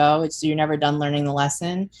to let go. You're never done learning the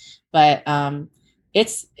lesson. But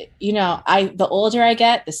it's, the older I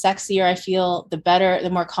get, the sexier I feel, the better, the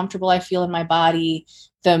more comfortable I feel in my body.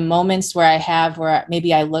 The moments where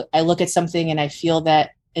maybe I look at something and I feel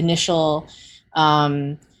that initial,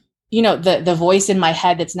 the voice in my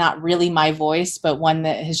head that's not really my voice, but one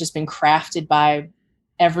that has just been crafted by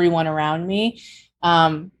everyone around me.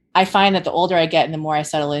 I find that the older I get and the more I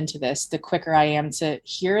settle into this, the quicker I am to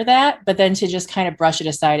hear that, but then to just kind of brush it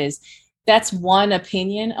aside that's one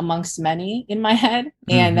opinion amongst many in my head.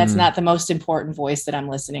 And that's not the most important voice that I'm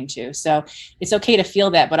listening to. So it's okay to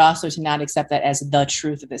feel that, but also to not accept that as the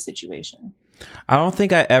truth of the situation. I don't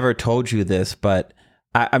think I ever told you this, but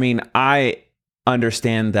I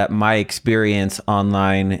understand that my experience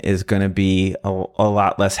online is going to be a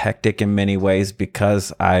lot less hectic in many ways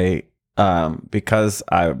because the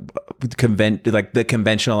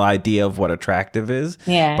conventional idea of what attractive is.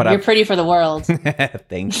 Yeah, but you're pretty for the world.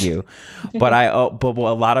 Thank you. But but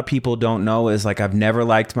what a lot of people don't know is like I've never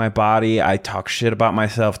liked my body. I talk shit about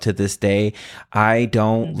myself to this day. I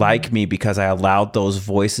don't like me because I allowed those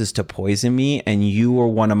voices to poison me, and you were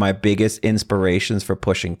one of my biggest inspirations for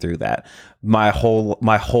pushing through that. My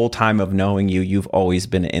whole time of knowing you, you've always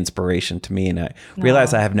been an inspiration to me, and I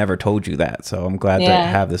realize I have never told you that. So I'm glad to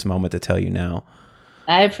have this moment to tell you now.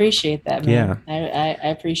 I appreciate that, man. Yeah. I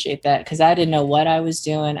appreciate that because I didn't know what I was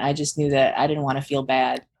doing. I just knew that I didn't want to feel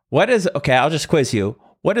bad. Okay, I'll just quiz you.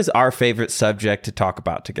 What is our favorite subject to talk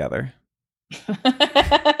about together?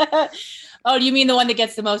 Oh, do you mean the one that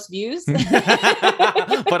gets the most views?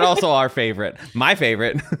 But also our favorite. My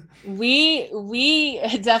favorite. We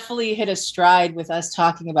definitely hit a stride with us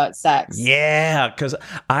talking about sex. Yeah, because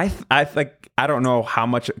I think I don't know how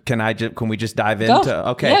much can we just dive into?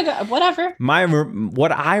 Okay, yeah, whatever.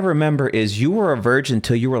 What I remember is you were a virgin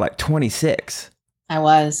till you were like 26. I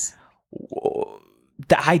was.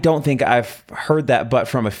 I don't think I've heard that, but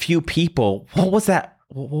from a few people. What was that?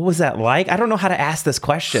 What was that like? I don't know how to ask this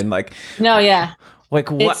question. Like, no, yeah.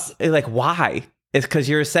 Like what? Like why? It's because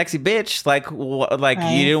you're a sexy bitch. Like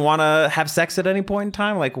right. You didn't want to have sex at any point in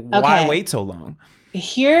time. Like why wait so long?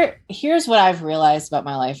 Here's what I've realized about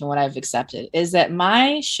my life and what I've accepted is that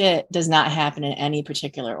my shit does not happen in any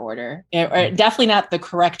particular order, or definitely not the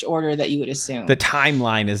correct order that you would assume. The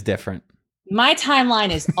timeline is different. My timeline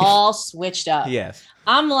is all switched up. Yes.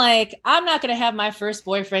 I'm like, I'm not going to have my first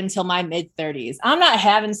boyfriend until my mid 30s. I'm not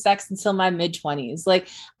having sex until my mid 20s. Like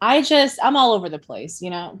I'm all over the place,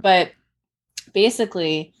 but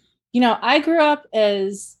basically, I grew up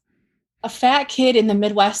as a fat kid in the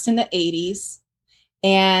Midwest in the 80s.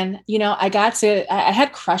 And, I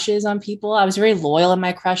had crushes on people. I was very loyal in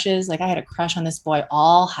my crushes. Like I had a crush on this boy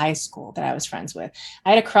all high school that I was friends with. I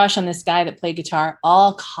had a crush on this guy that played guitar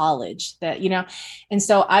all college and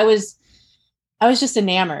so I was just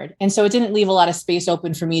enamored. And so it didn't leave a lot of space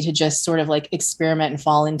open for me to just sort of like experiment and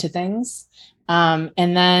fall into things. And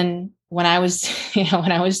then when I was,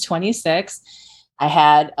 when I was 26, I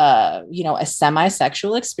had, a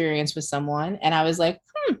semi-sexual experience with someone. And I was like,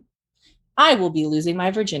 I will be losing my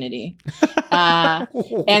virginity.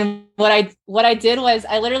 And what I did was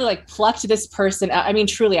I literally like plucked this person. I mean,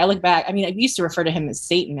 truly, I look back. I mean, I used to refer to him as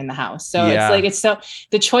Satan in the house. So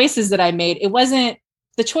the choices that I made,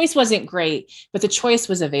 the choice wasn't great, but the choice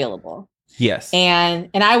was available. Yes. And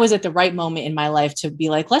I was at the right moment in my life to be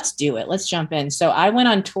like, let's do it. Let's jump in. So I went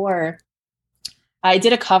on tour. I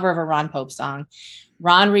did a cover of a Ron Pope song.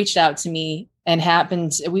 Ron reached out to me and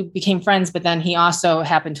we became friends, but then he also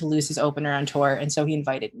happened to lose his opener on tour. And so he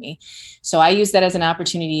invited me. So I used that as an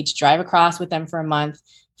opportunity to drive across with them for a month,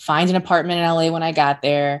 find an apartment in LA when I got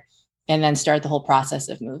there, and then start the whole process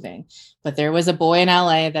of moving. But there was a boy in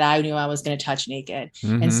LA that I knew I was going to touch naked.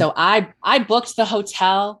 Mm-hmm. And so I booked the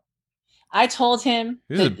hotel. I told him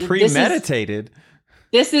this is premeditated.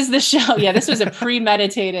 This is the show. Yeah, this was a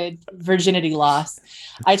premeditated virginity loss.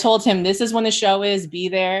 I told him, this is when the show is, be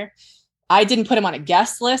there. I didn't put him on a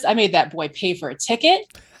guest list. I made that boy pay for a ticket.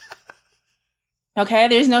 Okay,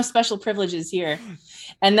 there's no special privileges here.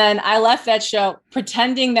 And then I left that show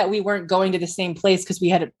pretending that we weren't going to the same place because we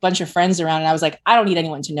had a bunch of friends around. And I was like, I don't need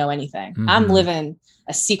anyone to know anything. Mm-hmm. I'm living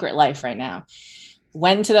a secret life right now.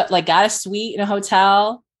 Went to got a suite in a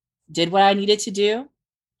hotel, did what I needed to do.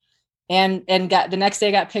 And got the next day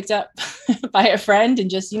I got picked up by a friend and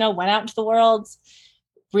just, went out into the world,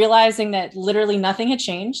 realizing that literally nothing had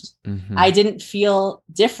changed. Mm-hmm. I didn't feel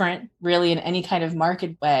different really in any kind of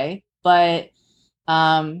marked way, but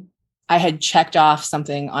I I had checked off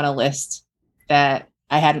something on a list that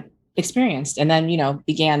I hadn't experienced. And then,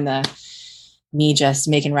 began me just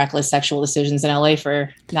making reckless sexual decisions in LA for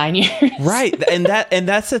 9 years. Right. And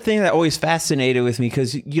that's the thing that always fascinated with me,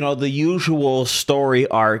 because, the usual story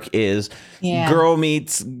arc is girl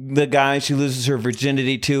meets the guy she loses her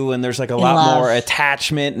virginity to, and there's like a lot more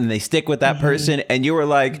attachment, and they stick with that person. And you were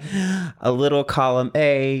like a little column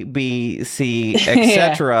A, B, C,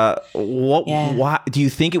 etc. Why do you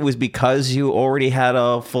think it was because you already had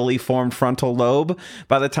a fully formed frontal lobe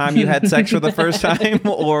by the time you had sex for the first time?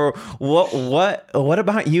 Or what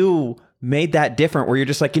about you made that different, where you're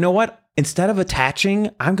just like, you know what? Instead of attaching,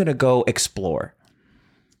 I'm going to go explore?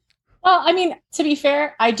 Well, I mean, to be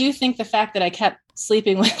fair, I do think the fact that I kept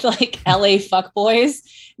sleeping with like LA fuckboys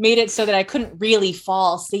made it so that I couldn't really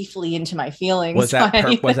fall safely into my feelings. Was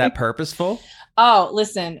that purposeful? Oh,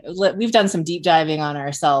 listen, we've done some deep diving on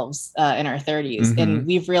ourselves in our 30s, and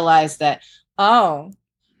we've realized that,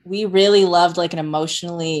 we really loved like an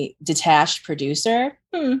emotionally detached producer.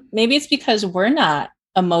 Maybe it's because we're not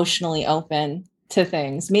emotionally open to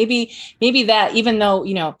things. Maybe that, even though,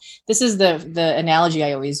 this is the analogy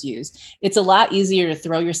I always use. It's a lot easier to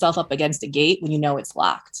throw yourself up against a gate when you know it's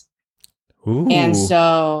locked. Ooh. And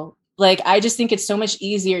so like, I just think it's so much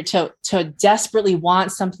easier to desperately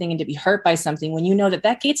want something and to be hurt by something when you know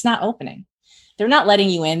that gate's not opening. They're not letting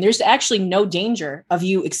you in. There's actually no danger of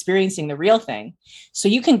you experiencing the real thing. So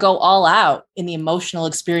you can go all out in the emotional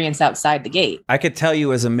experience outside the gate. I could tell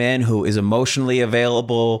you, as a man who is emotionally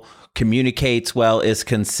available, communicates well, is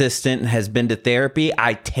consistent, and has been to therapy,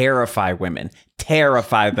 I terrify women.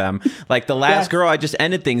 Terrify them. Like the last girl I just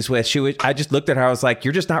ended things with, I just looked at her, I was like,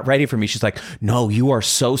 you're just not ready for me. She's like, no, you are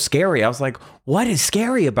so scary. I was like, what is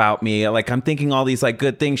scary about me? Like, I'm thinking all these like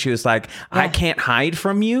good things. She was like, I can't hide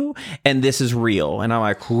from you, and this is real. And I'm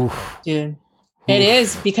like, oof. Dude, it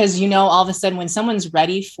is, because all of a sudden when someone's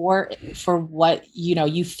ready for what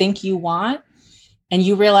you think you want, and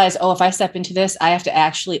you realize, if I step into this, I have to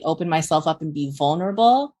actually open myself up and be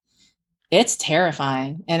vulnerable. It's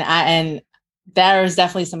terrifying. And there is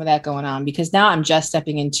definitely some of that going on, because now I'm just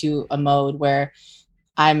stepping into a mode where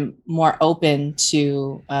I'm more open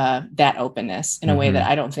to that openness in a way that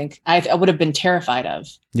I don't think I would have been terrified of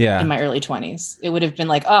in my early 20s. It would have been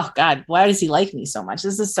like, oh God, why does he like me so much?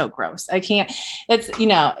 This is so gross. I can't,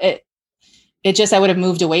 it just, I would have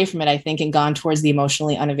moved away from it, I think, and gone towards the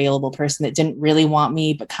emotionally unavailable person that didn't really want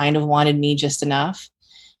me, but kind of wanted me just enough.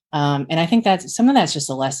 And I think that's just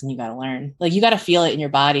a lesson you got to learn. Like, you got to feel it in your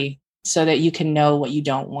body so that you can know what you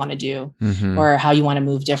don't want to do or how you want to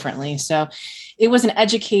move differently. So it was an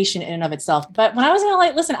education in and of itself. But when I was in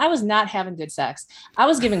LA, listen, I was not having good sex. I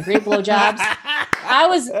was giving great blowjobs. I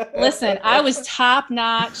was top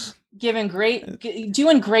notch, doing great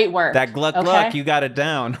work. That gluck, you got it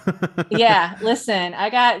down. Yeah. Listen,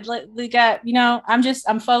 I'm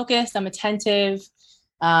focused. I'm attentive.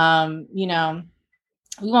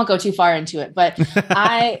 We won't go too far into it, but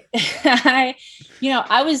I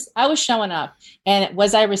was showing up, and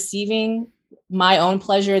was I receiving my own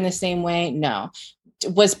pleasure in the same way? No.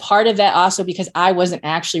 Was part of that also because I wasn't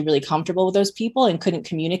actually really comfortable with those people and couldn't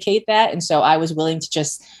communicate that. And so I was willing to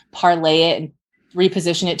just parlay it and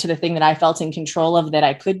reposition it to the thing that I felt in control of that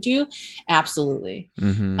I could do. Absolutely.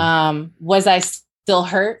 Was I still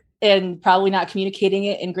hurt and probably not communicating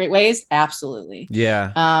it in great ways? Absolutely.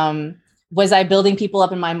 Yeah. Was I building people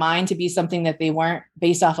up in my mind to be something that they weren't,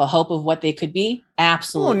 based off a hope of what they could be?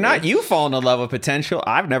 Absolutely. Oh, not you falling in love with potential.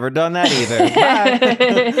 I've never done that either.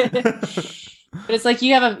 But it's like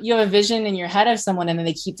you have a vision in your head of someone, and then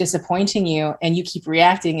they keep disappointing you, and you keep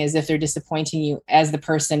reacting as if they're disappointing you as the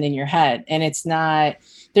person in your head. And it's not,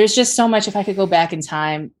 there's just so much. If I could go back in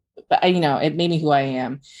time, but it made me who I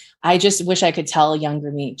am. I just wish I could tell younger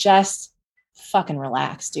me, just fucking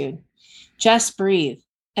relax, dude. Just breathe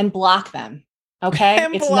and block them. Okay.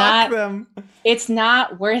 It's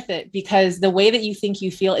not worth it, because the way that you think you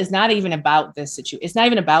feel is not even about this situation. It's not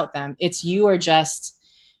even about them. It's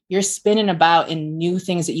you're spinning about in new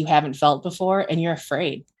things that you haven't felt before, and you're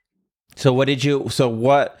afraid. So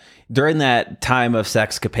what during that time of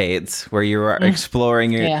sexcapades where you were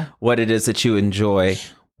exploring what it is that you enjoy,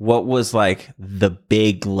 what was like the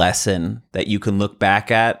big lesson that you can look back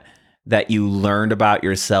at that you learned about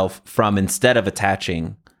yourself from, instead of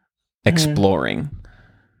attaching, exploring?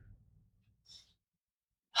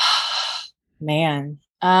 Man.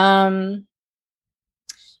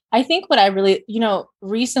 I think what I really,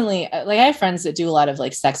 recently, like, I have friends that do a lot of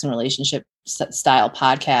like sex and relationship style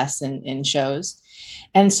podcasts and shows.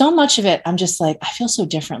 And so much of it, I'm just like, I feel so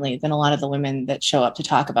differently than a lot of the women that show up to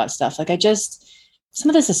talk about stuff. Like, some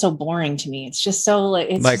of this is so boring to me. It's just so like,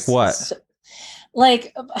 it's like just, what? so,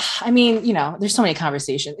 like, I mean, you know, there's so many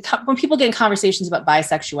conversations when people get in conversations about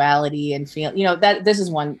bisexuality and feel, you know, that this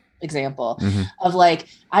is one example of like,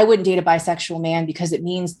 I wouldn't date a bisexual man because it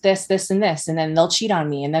means this, this, and this, and then they'll cheat on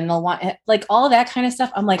me and then they'll want like all of that kind of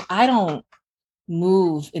stuff. I'm like, I don't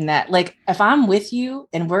move in that. Like if I'm with you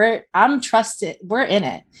and I'm trusted, we're in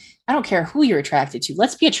it. I don't care who you're attracted to.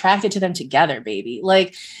 Let's be attracted to them together, baby.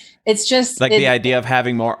 Like, it's just like the idea of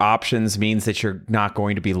having more options means that you're not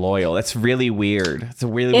going to be loyal. That's really weird. It's a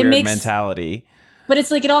really weird mentality. But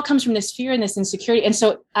it's like, it all comes from this fear and this insecurity. And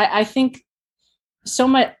so I think so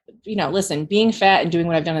much, you know, listen, being fat and doing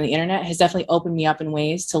what I've done on the internet has definitely opened me up in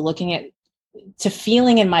ways to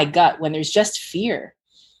feeling in my gut when there's just fear.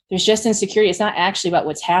 There's just insecurity. It's not actually about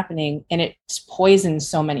what's happening, and it poisons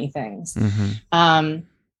so many things.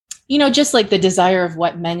 You know, just like the desire of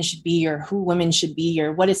what men should be or who women should be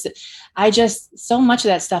or what is it. So much of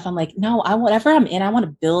that stuff, I'm like, no, whatever I'm in, I want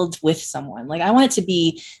to build with someone. Like I want it to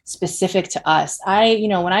be specific to us. You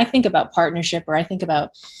know, when I think about partnership or I think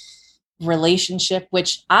about relationship,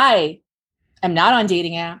 which I am not on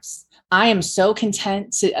dating apps, I am so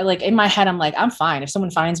content to like in my head, I'm like, I'm fine. If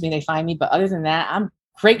someone finds me, they find me. But other than that, I'm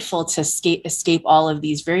grateful to escape all of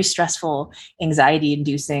these very stressful,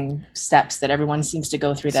 anxiety-inducing steps that everyone seems to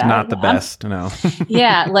go through. That it's not the best, no.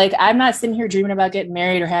 Yeah, like I'm not sitting here dreaming about getting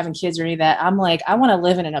married or having kids or any of that. I'm like, I want to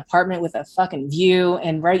live in an apartment with a fucking view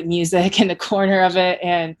and write music in the corner of it,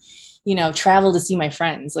 and you know, travel to see my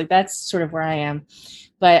friends. Like that's sort of where I am.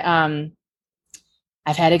 But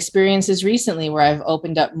I've had experiences recently where I've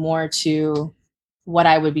opened up more to what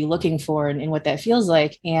I would be looking for and what that feels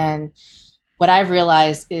like. And what I've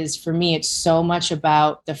realized is for me, it's so much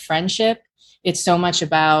about the friendship. It's so much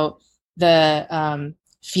about the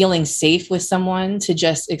feeling safe with someone to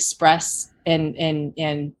just express and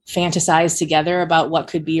fantasize together about what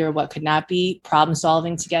could be or what could not be, problem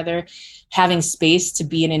solving together, having space to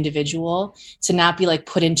be an individual, to not be like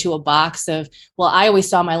put into a box of, well, I always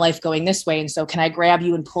saw my life going this way. And so can I grab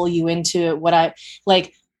you and pull you into what I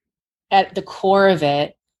like? At the core of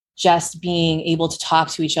it, just being able to talk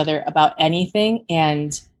to each other about anything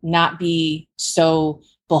and not be so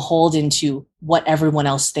beholden to what everyone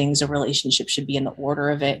else thinks a relationship should be in the order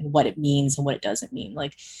of it and what it means and what it doesn't mean.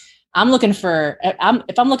 Like if I'm looking for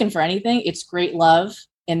anything, it's great love.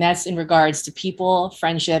 And that's in regards to people,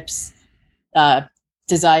 friendships,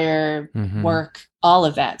 desire, work, all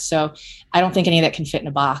of that. So I don't think any of that can fit in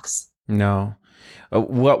a box. No.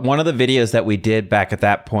 One of the videos that we did back at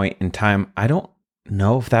that point in time, I don't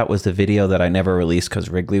know if that was the video that I never released because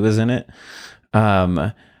Wrigley was in it,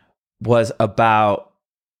 was about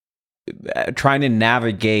trying to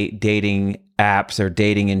navigate dating apps or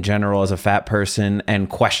dating in general as a fat person and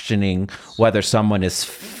questioning whether someone is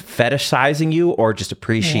fetishizing you or just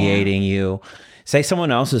appreciating you. Say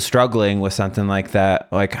someone else is struggling with something like that.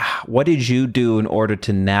 Like, what did you do in order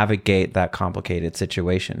to navigate that complicated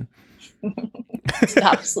situation?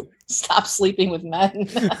 Stop sleeping with men. We're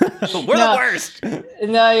the worst.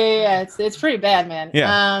 No, yeah. It's pretty bad, man.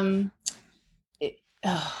 Yeah.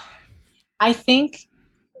 I think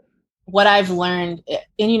what I've learned,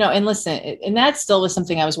 and you know, and listen, and that still was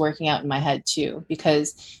something I was working out in my head too,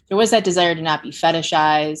 because there was that desire to not be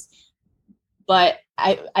fetishized, but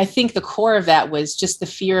I think the core of that was just the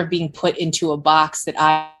fear of being put into a box that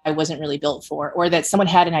I wasn't really built for, or that someone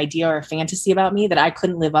had an idea or a fantasy about me that I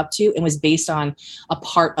couldn't live up to and was based on a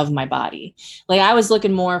part of my body. Like I was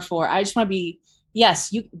looking more for, I just want to be,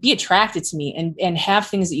 yes, you be attracted to me and have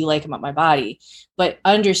things that you like about my body, but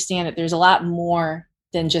understand that there's a lot more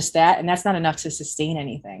than just that. And that's not enough to sustain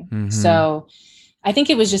anything. So I think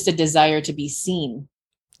it was just a desire to be seen.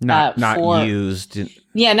 Not used.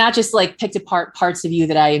 Yeah, not just like picked apart parts of you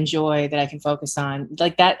that I enjoy that I can focus on.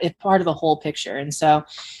 Like that is part of the whole picture. And so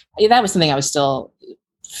that was something I was still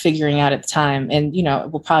figuring out at the time. And, you know,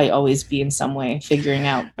 it will probably always be in some way figuring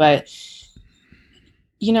out. But,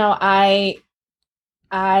 you know,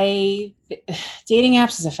 dating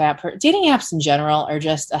apps is dating apps in general are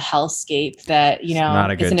just a hellscape that, you know, it's not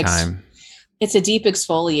a good time. It's a deep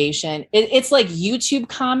exfoliation. It's like YouTube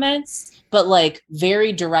comments, but like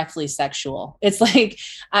very directly sexual. It's like,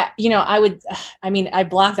 I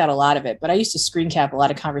blocked out a lot of it, but I used to screen cap a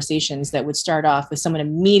lot of conversations that would start off with someone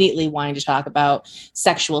immediately wanting to talk about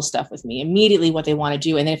sexual stuff with me, immediately what they want to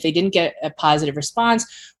do. And then if they didn't get a positive response,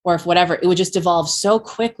 or if whatever, it would just devolve so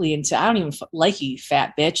quickly into, I don't even like you,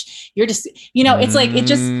 fat bitch. You're just, you know, it's like, it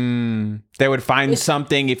just, they would find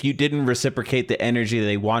something. If you didn't reciprocate the energy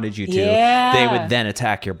they wanted you to, they would then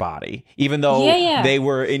attack your body. Even though they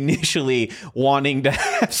were initially wanting to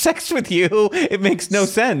have sex with you, it makes no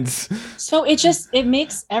sense. So it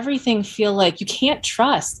makes everything feel like you can't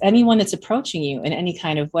trust anyone that's approaching you in any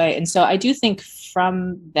kind of way. And so I do think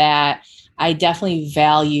from that, I definitely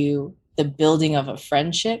value the building of a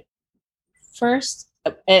friendship first.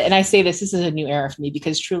 And I say this is a new era for me,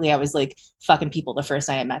 because truly I was like fucking people the first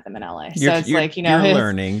night I met them in LA. So it's like, you know,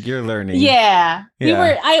 you're learning. Yeah.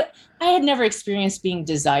 I had never experienced being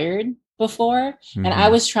desired before. Mm-hmm. And I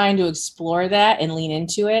was trying to explore that and lean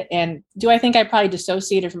into it. And do I think I probably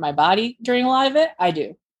dissociated from my body during a lot of it? I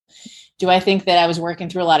do. Do I think that I was working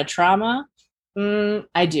through a lot of trauma?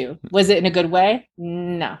 I do. Was it in a good way?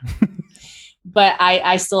 No. But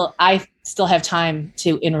I still have time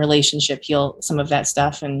to, in relationship, heal some of that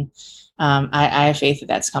stuff. And I have faith that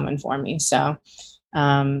that's coming for me. So,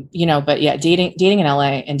 you know, but yeah, dating in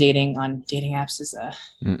LA and dating on dating apps is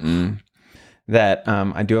that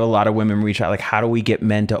I do a lot of women reach out, like, how do we get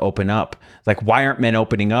men to open up? Like, why aren't men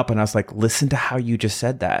opening up? And I was like, listen to how you just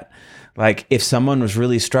said that. Like, if someone was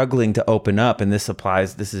really struggling to open up, and this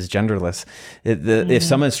is genderless, if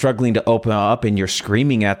someone's struggling to open up and you're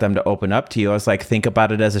screaming at them to open up to you, I was like, think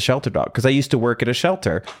about it as a shelter dog. Because I used to work at a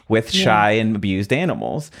shelter with shy and abused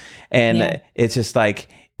animals. And it's just like,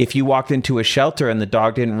 if you walked into a shelter and the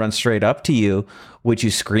dog didn't run straight up to you, would you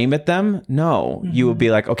scream at them? No, you would be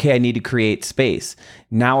like, okay, I need to create space.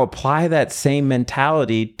 Now apply that same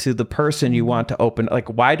mentality to the person you want to open. Like,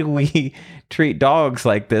 why do we treat dogs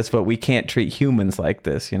like this, but we can't treat humans like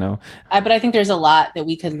this, you know? But I think there's a lot that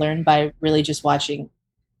we could learn by really just watching,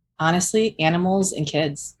 honestly, animals and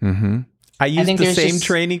kids. Mm-hmm. I used the same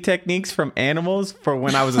training techniques from animals for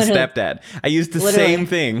when I was a stepdad. I used the same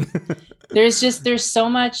thing. There's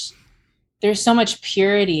so much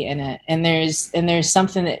purity in it. And there's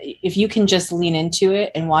something that if you can just lean into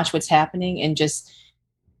it and watch what's happening and just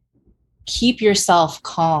keep yourself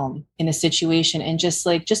calm in a situation and just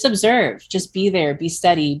observe, just be there, be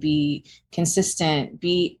steady, be consistent,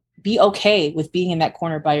 be okay with being in that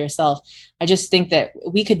corner by yourself. I just think that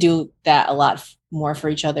we could do that a lot more for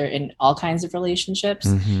each other in all kinds of relationships.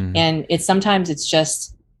 Mm-hmm. And it's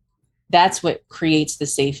just, that's what creates the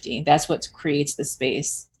safety. That's what creates the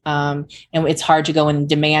space. And it's hard to go and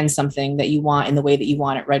demand something that you want in the way that you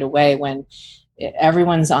want it right away, when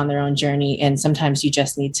everyone's on their own journey. And sometimes you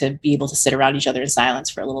just need to be able to sit around each other in silence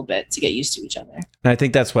for a little bit to get used to each other. And I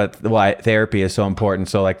think that's why therapy is so important.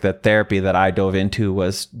 So like the therapy that I dove into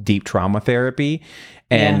was deep trauma therapy.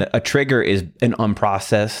 And a trigger is an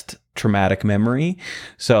unprocessed traumatic memory.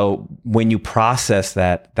 So when you process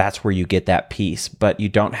that, that's where you get that peace. But you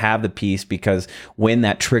don't have the peace because when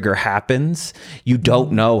that trigger happens, you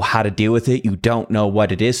don't know how to deal with it. You don't know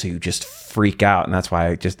what it is. So you just freak out. And that's why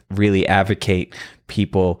I just really advocate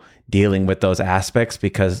people dealing with those aspects,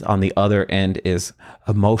 because on the other end is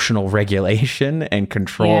emotional regulation and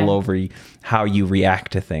control over how you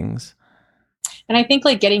react to things. And I think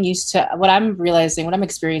like getting used to what I'm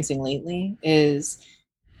experiencing lately is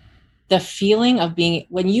the feeling of being,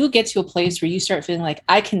 when you get to a place where you start feeling like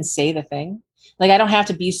I can say the thing, like I don't have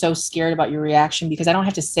to be so scared about your reaction because I don't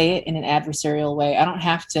have to say it in an adversarial way.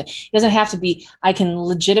 It doesn't have to be, I can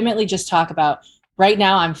legitimately just talk about right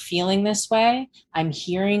now I'm feeling this way. I'm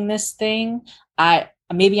hearing this thing.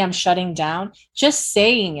 Maybe I'm shutting down. Just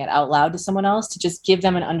saying it out loud to someone else to just give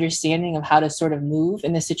them an understanding of how to sort of move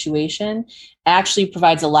in the situation actually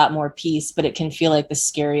provides a lot more peace, but it can feel like the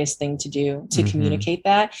scariest thing to do to communicate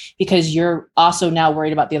that, because you're also now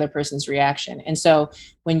worried about the other person's reaction. And so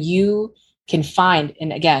when you can find,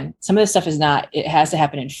 and again, some of this stuff it has to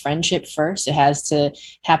happen in friendship first. It has to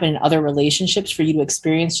happen in other relationships for you to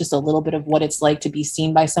experience just a little bit of what it's like to be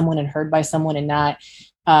seen by someone and heard by someone and not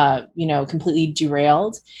completely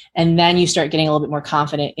derailed. And then you start getting a little bit more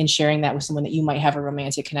confident in sharing that with someone that you might have a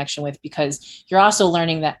romantic connection with, because you're also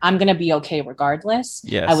learning that I'm going to be okay regardless.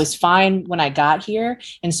 Yes. I was fine when I got here.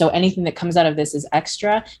 And so anything that comes out of this is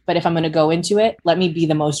extra. But if I'm going to go into it, let me be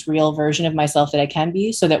the most real version of myself that I can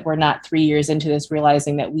be, so that we're not 3 years into this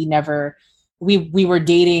realizing that we were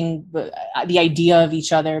dating the idea of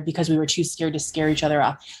each other because we were too scared to scare each other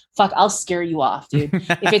off. Fuck, I'll scare you off, dude.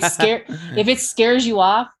 If it scares you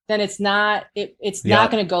off, then it's not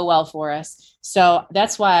going to go well for us. So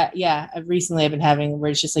that's why, recently I've been having,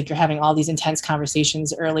 where it's just like, you're having all these intense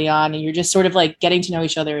conversations early on and you're just sort of like getting to know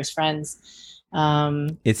each other as friends.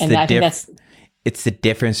 It's the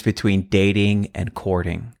difference between dating and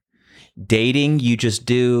courting. dating you just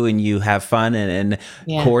do and you have fun, and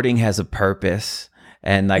courting has a purpose.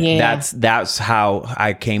 And like that's how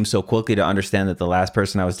I came so quickly to understand that the last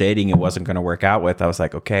person I was dating, it wasn't going to work out with. I was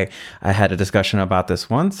like, okay, I had a discussion about this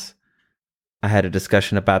once. I had a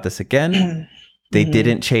discussion about this again. They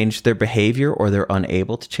didn't change their behavior, or they're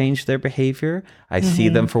unable to change their behavior. I see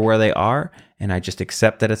them for where they are, and I just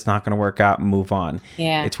accept that it's not going to work out and move on.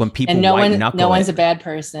 Yeah. It's when people and no one's it. a bad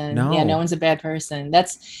person. No. Yeah, no one's a bad person.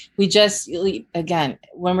 Again,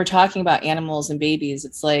 when we're talking about animals and babies,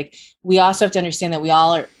 it's like, we also have to understand that we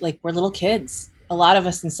all are like, we're little kids. A lot of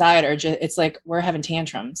us inside are just, it's like we're having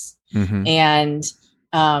tantrums. And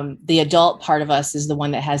the adult part of us is the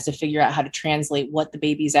one that has to figure out how to translate what the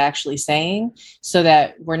baby's actually saying, so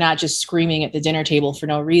that we're not just screaming at the dinner table for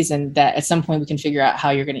no reason, that at some point we can figure out how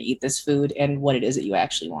you're going to eat this food and what it is that you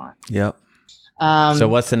actually want. Yep. So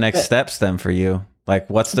what's the next steps then for you? Like,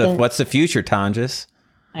 what's the future, Tonjes?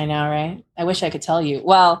 I know, right? I wish I could tell you.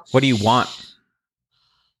 Well, what do you want?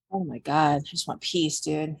 Oh my God. I just want peace,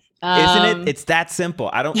 dude. Isn't it? It's that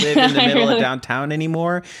simple. I don't live in the middle of downtown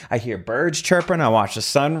anymore. I hear birds chirping. I watch the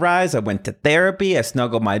sunrise. I went to therapy. I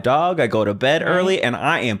snuggle my dog. I go to bed early, and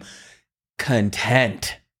I am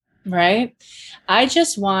content. Right. I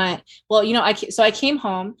just want, well, you know, I came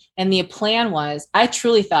home, and the plan was, I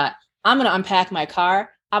truly thought, I'm going to unpack my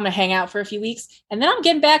car. I'm going to hang out for a few weeks, and then I'm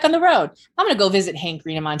getting back on the road. I'm going to go visit Hank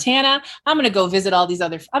Green in Montana. I'm going to go visit all these I'm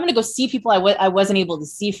going to go see people I wasn't able to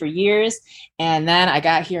see for years. And then I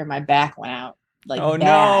got here and my back went out. Like, oh, bad,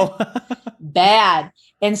 no. bad.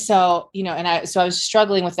 And so, you know, I was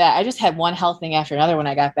struggling with that. I just had one health thing after another when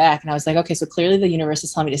I got back, and I was like, okay, so clearly the universe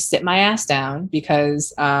is telling me to sit my ass down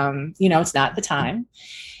because, you know, it's not the time.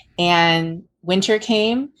 And winter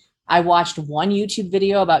came. I watched one YouTube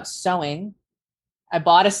video about sewing. I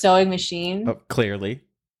bought a sewing machine. Oh, clearly.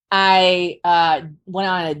 I went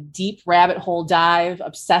on a deep rabbit hole dive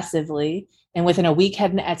obsessively, and within a week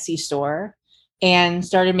had an Etsy store and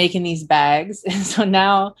started making these bags. And so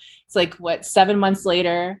now it's like, 7 months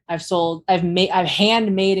later, I've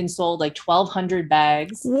handmade and sold like 1,200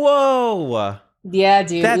 bags. Whoa. Yeah,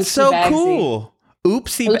 dude. That's Oopsie so Bagsy. cool.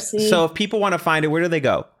 Oopsie. So if people want to find it, where do they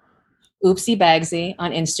go? Oopsie Bagsy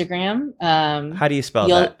on Instagram. How do you spell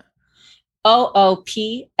that?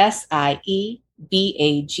 OOPSIEBAGSIE.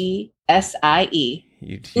 Oopsie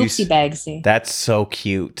Bagsy. That's so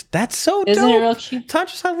cute. That's so Isn't dope. it real cute?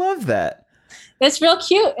 Tonjes, I love that. It's real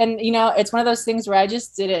cute. And, you know, it's one of those things where I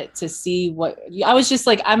just did it to see I was just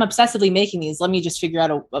like, I'm obsessively making these. Let me just figure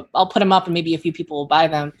out, I'll put them up and maybe a few people will buy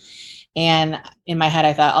them. And in my head,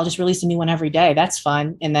 I thought, I'll just release a new one every day. That's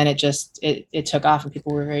fun. And then it took off, and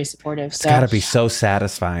people were very supportive. It's got to be so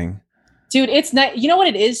satisfying. Dude, it's not, you know what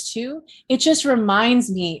it is too? It just reminds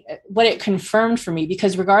me what it confirmed for me,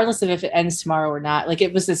 because regardless of if it ends tomorrow or not, like,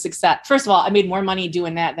 it was a success. First of all, I made more money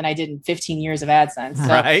doing that than I did in 15 years of AdSense. So,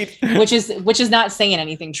 right. which is not saying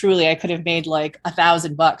anything. Truly, I could have made like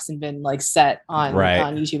 $1,000 and been like set on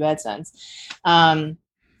YouTube AdSense.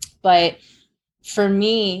 But for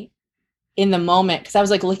me, in the moment, because I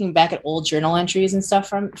was like looking back at old journal entries and stuff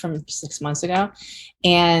from 6 months ago,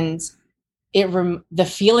 and the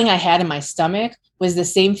feeling I had in my stomach was the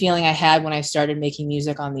same feeling I had when I started making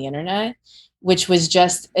music on the internet, which was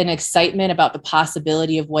just an excitement about the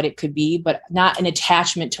possibility of what it could be, but not an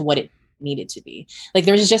attachment to what it needed to be. Like,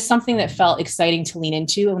 there was just something that felt exciting to lean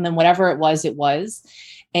into, and then whatever it was.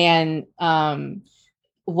 And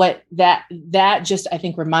what that just, I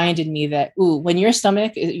think, reminded me that, when your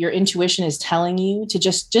intuition is telling you to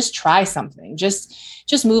just try something, just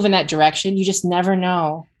move in that direction, you just never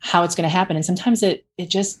know how it's going to happen. And sometimes it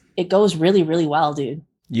goes really, really well, dude.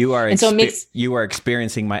 You are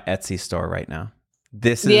experiencing my Etsy store right now.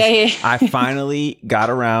 This is, I finally got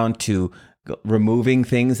around to removing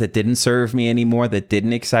things that didn't serve me anymore, that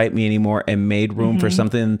didn't excite me anymore, and made room for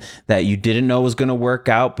something that you didn't know was going to work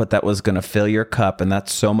out, but that was going to fill your cup. And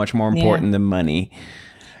that's so much more important than money.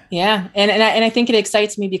 Yeah. And I think it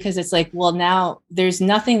excites me because it's like, well, now there's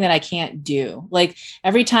nothing that I can't do. Like,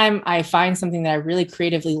 every time I find something that I really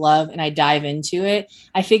creatively love and I dive into it,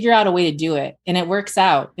 I figure out a way to do it, and it works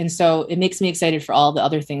out. And so it makes me excited for all the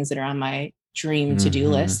other things that are on my dream to-do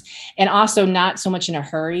list, and also not so much in a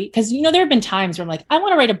hurry. Because, you know, there have been times where I'm like, I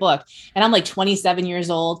want to write a book, and I'm like 27 years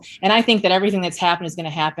old, and I think that everything that's happened is going to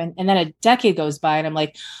happen. And then a decade goes by, and I'm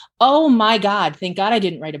like, oh my God, thank God I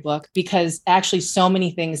didn't write a book, because actually so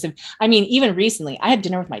many things even recently, I had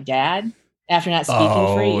dinner with my dad after not speaking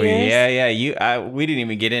for 8 years. Yeah. We didn't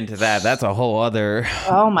even get into that. That's a whole other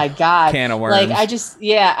oh my God can of worms. Like, I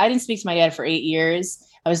didn't speak to my dad for 8 years.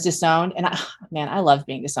 I was disowned, and man, I love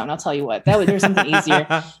being disowned. I'll tell you what, there's something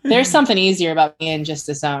easier. There's something easier about being just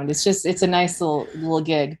disowned. It's a nice little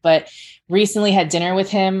gig. But recently had dinner with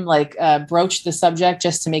him, like broached the subject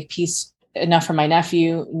just to make peace enough for my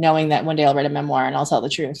nephew, knowing that one day I'll write a memoir and I'll tell the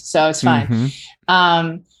truth. So it's fine.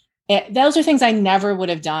 Those are things I never would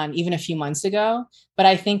have done even a few months ago. But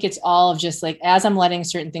I think it's all of just like, as I'm letting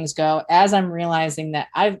certain things go, as I'm realizing that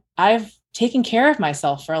I've taken care of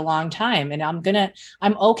myself for a long time, and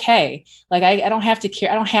I'm okay. Like I don't have to care.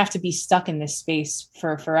 I don't have to be stuck in this space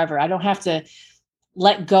for forever. I don't have to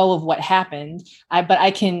let go of what happened. But I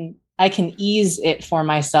can ease it for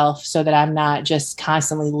myself so that I'm not just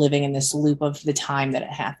constantly living in this loop of the time that it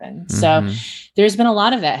happened. So there's been a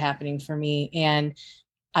lot of that happening for me. And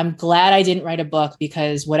I'm glad I didn't write a book,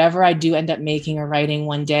 because whatever I do end up making or writing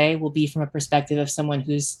one day will be from a perspective of someone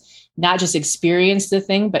who's not just experienced the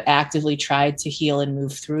thing, but actively tried to heal and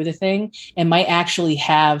move through the thing, and might actually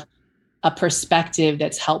have a perspective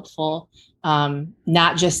that's helpful,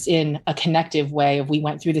 not just in a connective way of we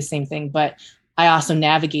went through the same thing, but I also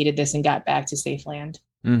navigated this and got back to safe land.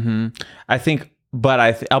 I think,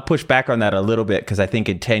 but I'll push back on that a little bit, because I think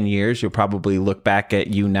in 10 years, you'll probably look back at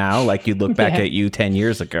you now like you'd look back at you 10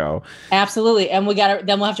 years ago. Absolutely. And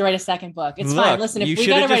then we'll have to write a second book. It's fine. Listen, if we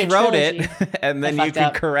got to write a trilogy, you should have just wrote it, and then you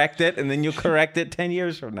can correct it, and then you'll correct it 10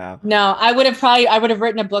 years from now. No, I would have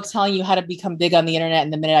written a book telling you how to become big on the internet,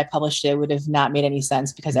 and the minute I published it would have not made any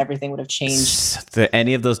sense, because everything would have changed.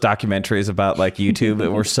 Any of those documentaries about like YouTube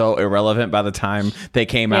that were so irrelevant by the time they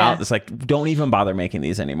came out, it's like, don't even bother making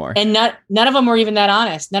these anymore. And none of them were even that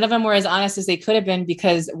honest. None of them were as honest as they could have been,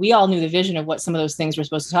 because we all knew the vision of what some of those things were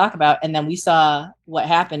supposed to talk about. And then we saw what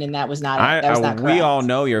happened, and that was not correct. We all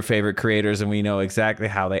know your favorite creators, and we know exactly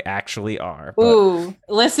how they actually are. But. Ooh,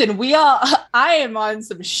 listen, I am on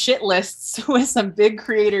some shit lists with some big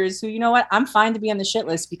creators who, you know what? I'm fine to be on the shit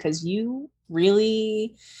list, because you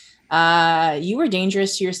really, you were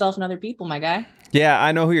dangerous to yourself and other people, my guy. Yeah,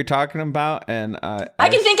 I know who you're talking about, and I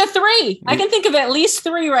can think of 3. I can think of at least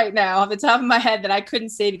 3 right now off the top of my head that I couldn't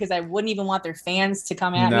say, because I wouldn't even want their fans to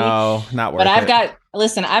come at me. No, not worth it.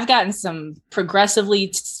 But I've gotten some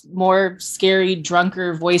progressively more scary,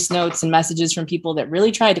 drunker voice notes and messages from people that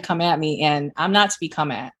really tried to come at me, and I'm not to be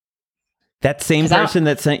come at. That same person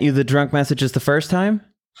that sent you the drunk messages the first time?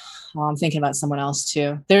 Well, I'm thinking about someone else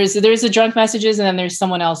too. There's the drunk messages, and then there's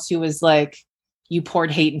someone else who was like, you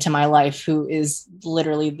poured hate into my life, who is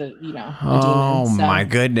literally the demon. So, my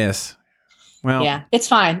goodness. Well, yeah, it's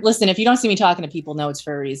fine. Listen, if you don't see me talking to people, know it's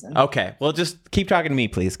for a reason. Okay. Well, just keep talking to me,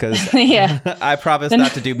 please. Because yeah, I promise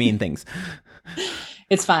not to do mean things.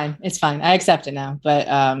 It's fine. It's fine. I accept it now. But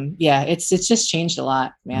yeah, it's just changed a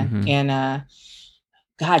lot, man. And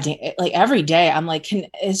God damn, like every day I'm like,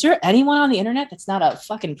 is there anyone on the internet that's not a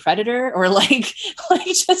fucking predator, or like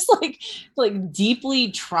just like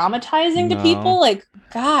deeply traumatizing to people? Like,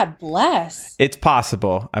 God bless. It's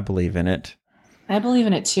possible. I believe in it. I believe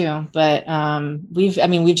in it too. But we've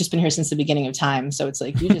just been here since the beginning of time. So it's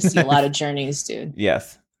like, you just see a lot of journeys, dude.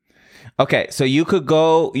 Yes. Okay. So you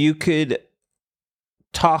could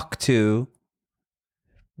talk to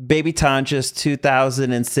Baby Tonjes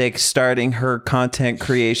 2006, starting her content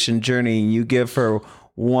creation journey. You give her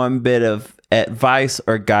one bit of advice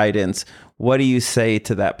or guidance. What do you say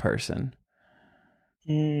to that person?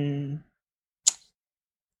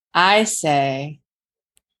 I say,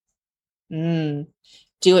 do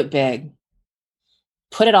it big.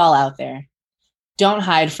 Put it all out there. Don't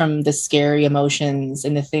hide from the scary emotions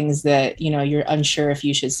and the things that, you're unsure if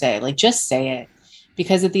you should say. Like, just say it.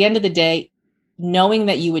 Because at the end of the day, knowing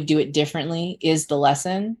that you would do it differently is the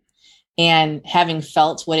lesson. And having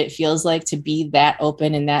felt what it feels like to be that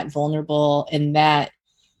open and that vulnerable and that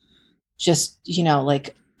just,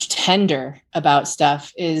 like tender about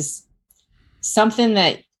stuff is something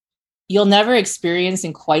that you'll never experience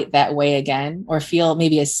in quite that way again, or feel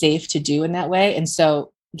maybe as safe to do in that way. And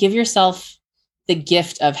so give yourself the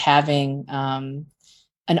gift of having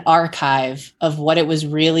an archive of what it was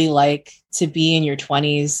really like to be in your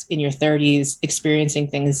 20s, in your 30s, experiencing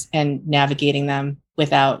things and navigating them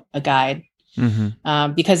without a guide.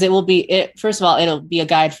 Because first of all, it'll be a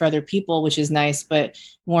guide for other people, which is nice. But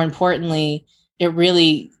more importantly, it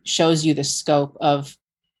really shows you the scope of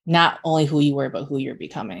not only who you were, but who you're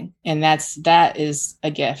becoming. And that is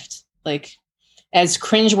a gift. Like, as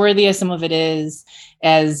cringeworthy as some of it is,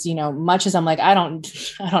 as much as I'm like, I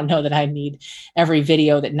don't know that I need every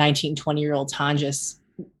video that 19, 20-year-old Tonjes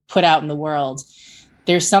put out in the world.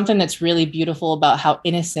 There's something that's really beautiful about how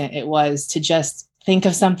innocent it was to just think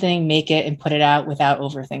of something, make it, and put it out without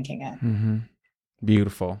overthinking it.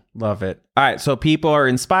 Beautiful. Love it. All right. So people are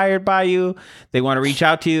inspired by you. They want to reach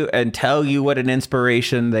out to you and tell you what an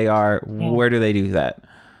inspiration they are. Yeah. Where do they do that?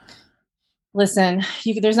 Listen,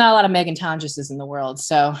 there's not a lot of Megan Tonjes's in the world,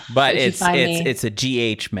 so. But it's a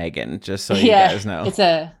GH Megan, just so you guys know. It's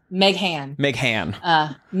a Meghan. Meghan.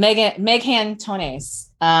 Meghan Tones.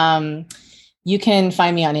 You can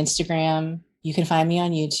find me on Instagram. You can find me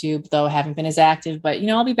on YouTube, though I haven't been as active, but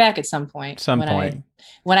I'll be back at some point.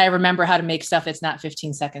 When I remember how to make stuff that's not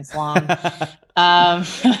 15 seconds long. And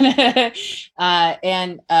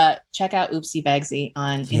check out Oopsie Bagsy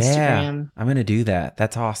on Instagram. I'm going to do that.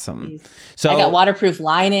 That's awesome. So I got waterproof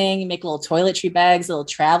lining, make little toiletry bags, little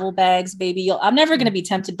travel bags, baby. I'm never going to be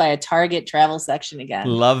tempted by a Target travel section again.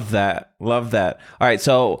 Love that. Love that. All right.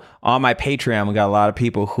 So on my Patreon, we got a lot of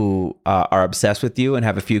people who are obsessed with you and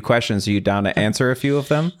have a few questions. Are you down to answer a few of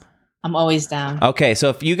them? I'm always down. Okay, so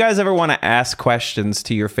if you guys ever want to ask questions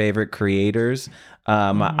to your favorite creators,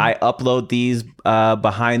 I upload these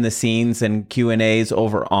behind the scenes and Q&As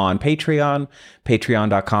over on Patreon,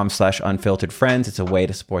 patreon.com/unfilteredfriends. It's a way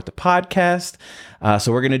to support the podcast.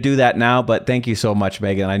 So we're going to do that now, but thank you so much,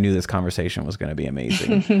 Megan. I knew this conversation was going to be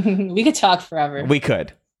amazing. We could talk forever. We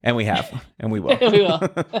could, and we have, and we will. We will.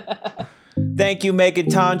 Thank you, Megan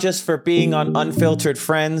Tonjes, for being on Unfiltered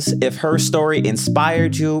Friends. If her story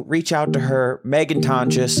inspired you, reach out to her, Megan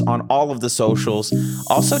Tonjes, on all of the socials.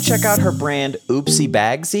 Also, check out her brand, Oopsie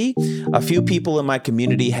Bagsy. A few people in my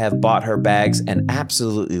community have bought her bags and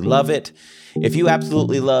absolutely love it. If you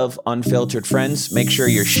absolutely love Unfiltered Friends, make sure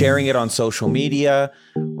you're sharing it on social media,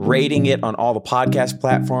 rating it on all the podcast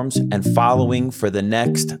platforms, and following for the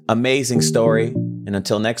next amazing story. And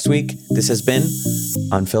until next week, this has been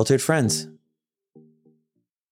Unfiltered Friends.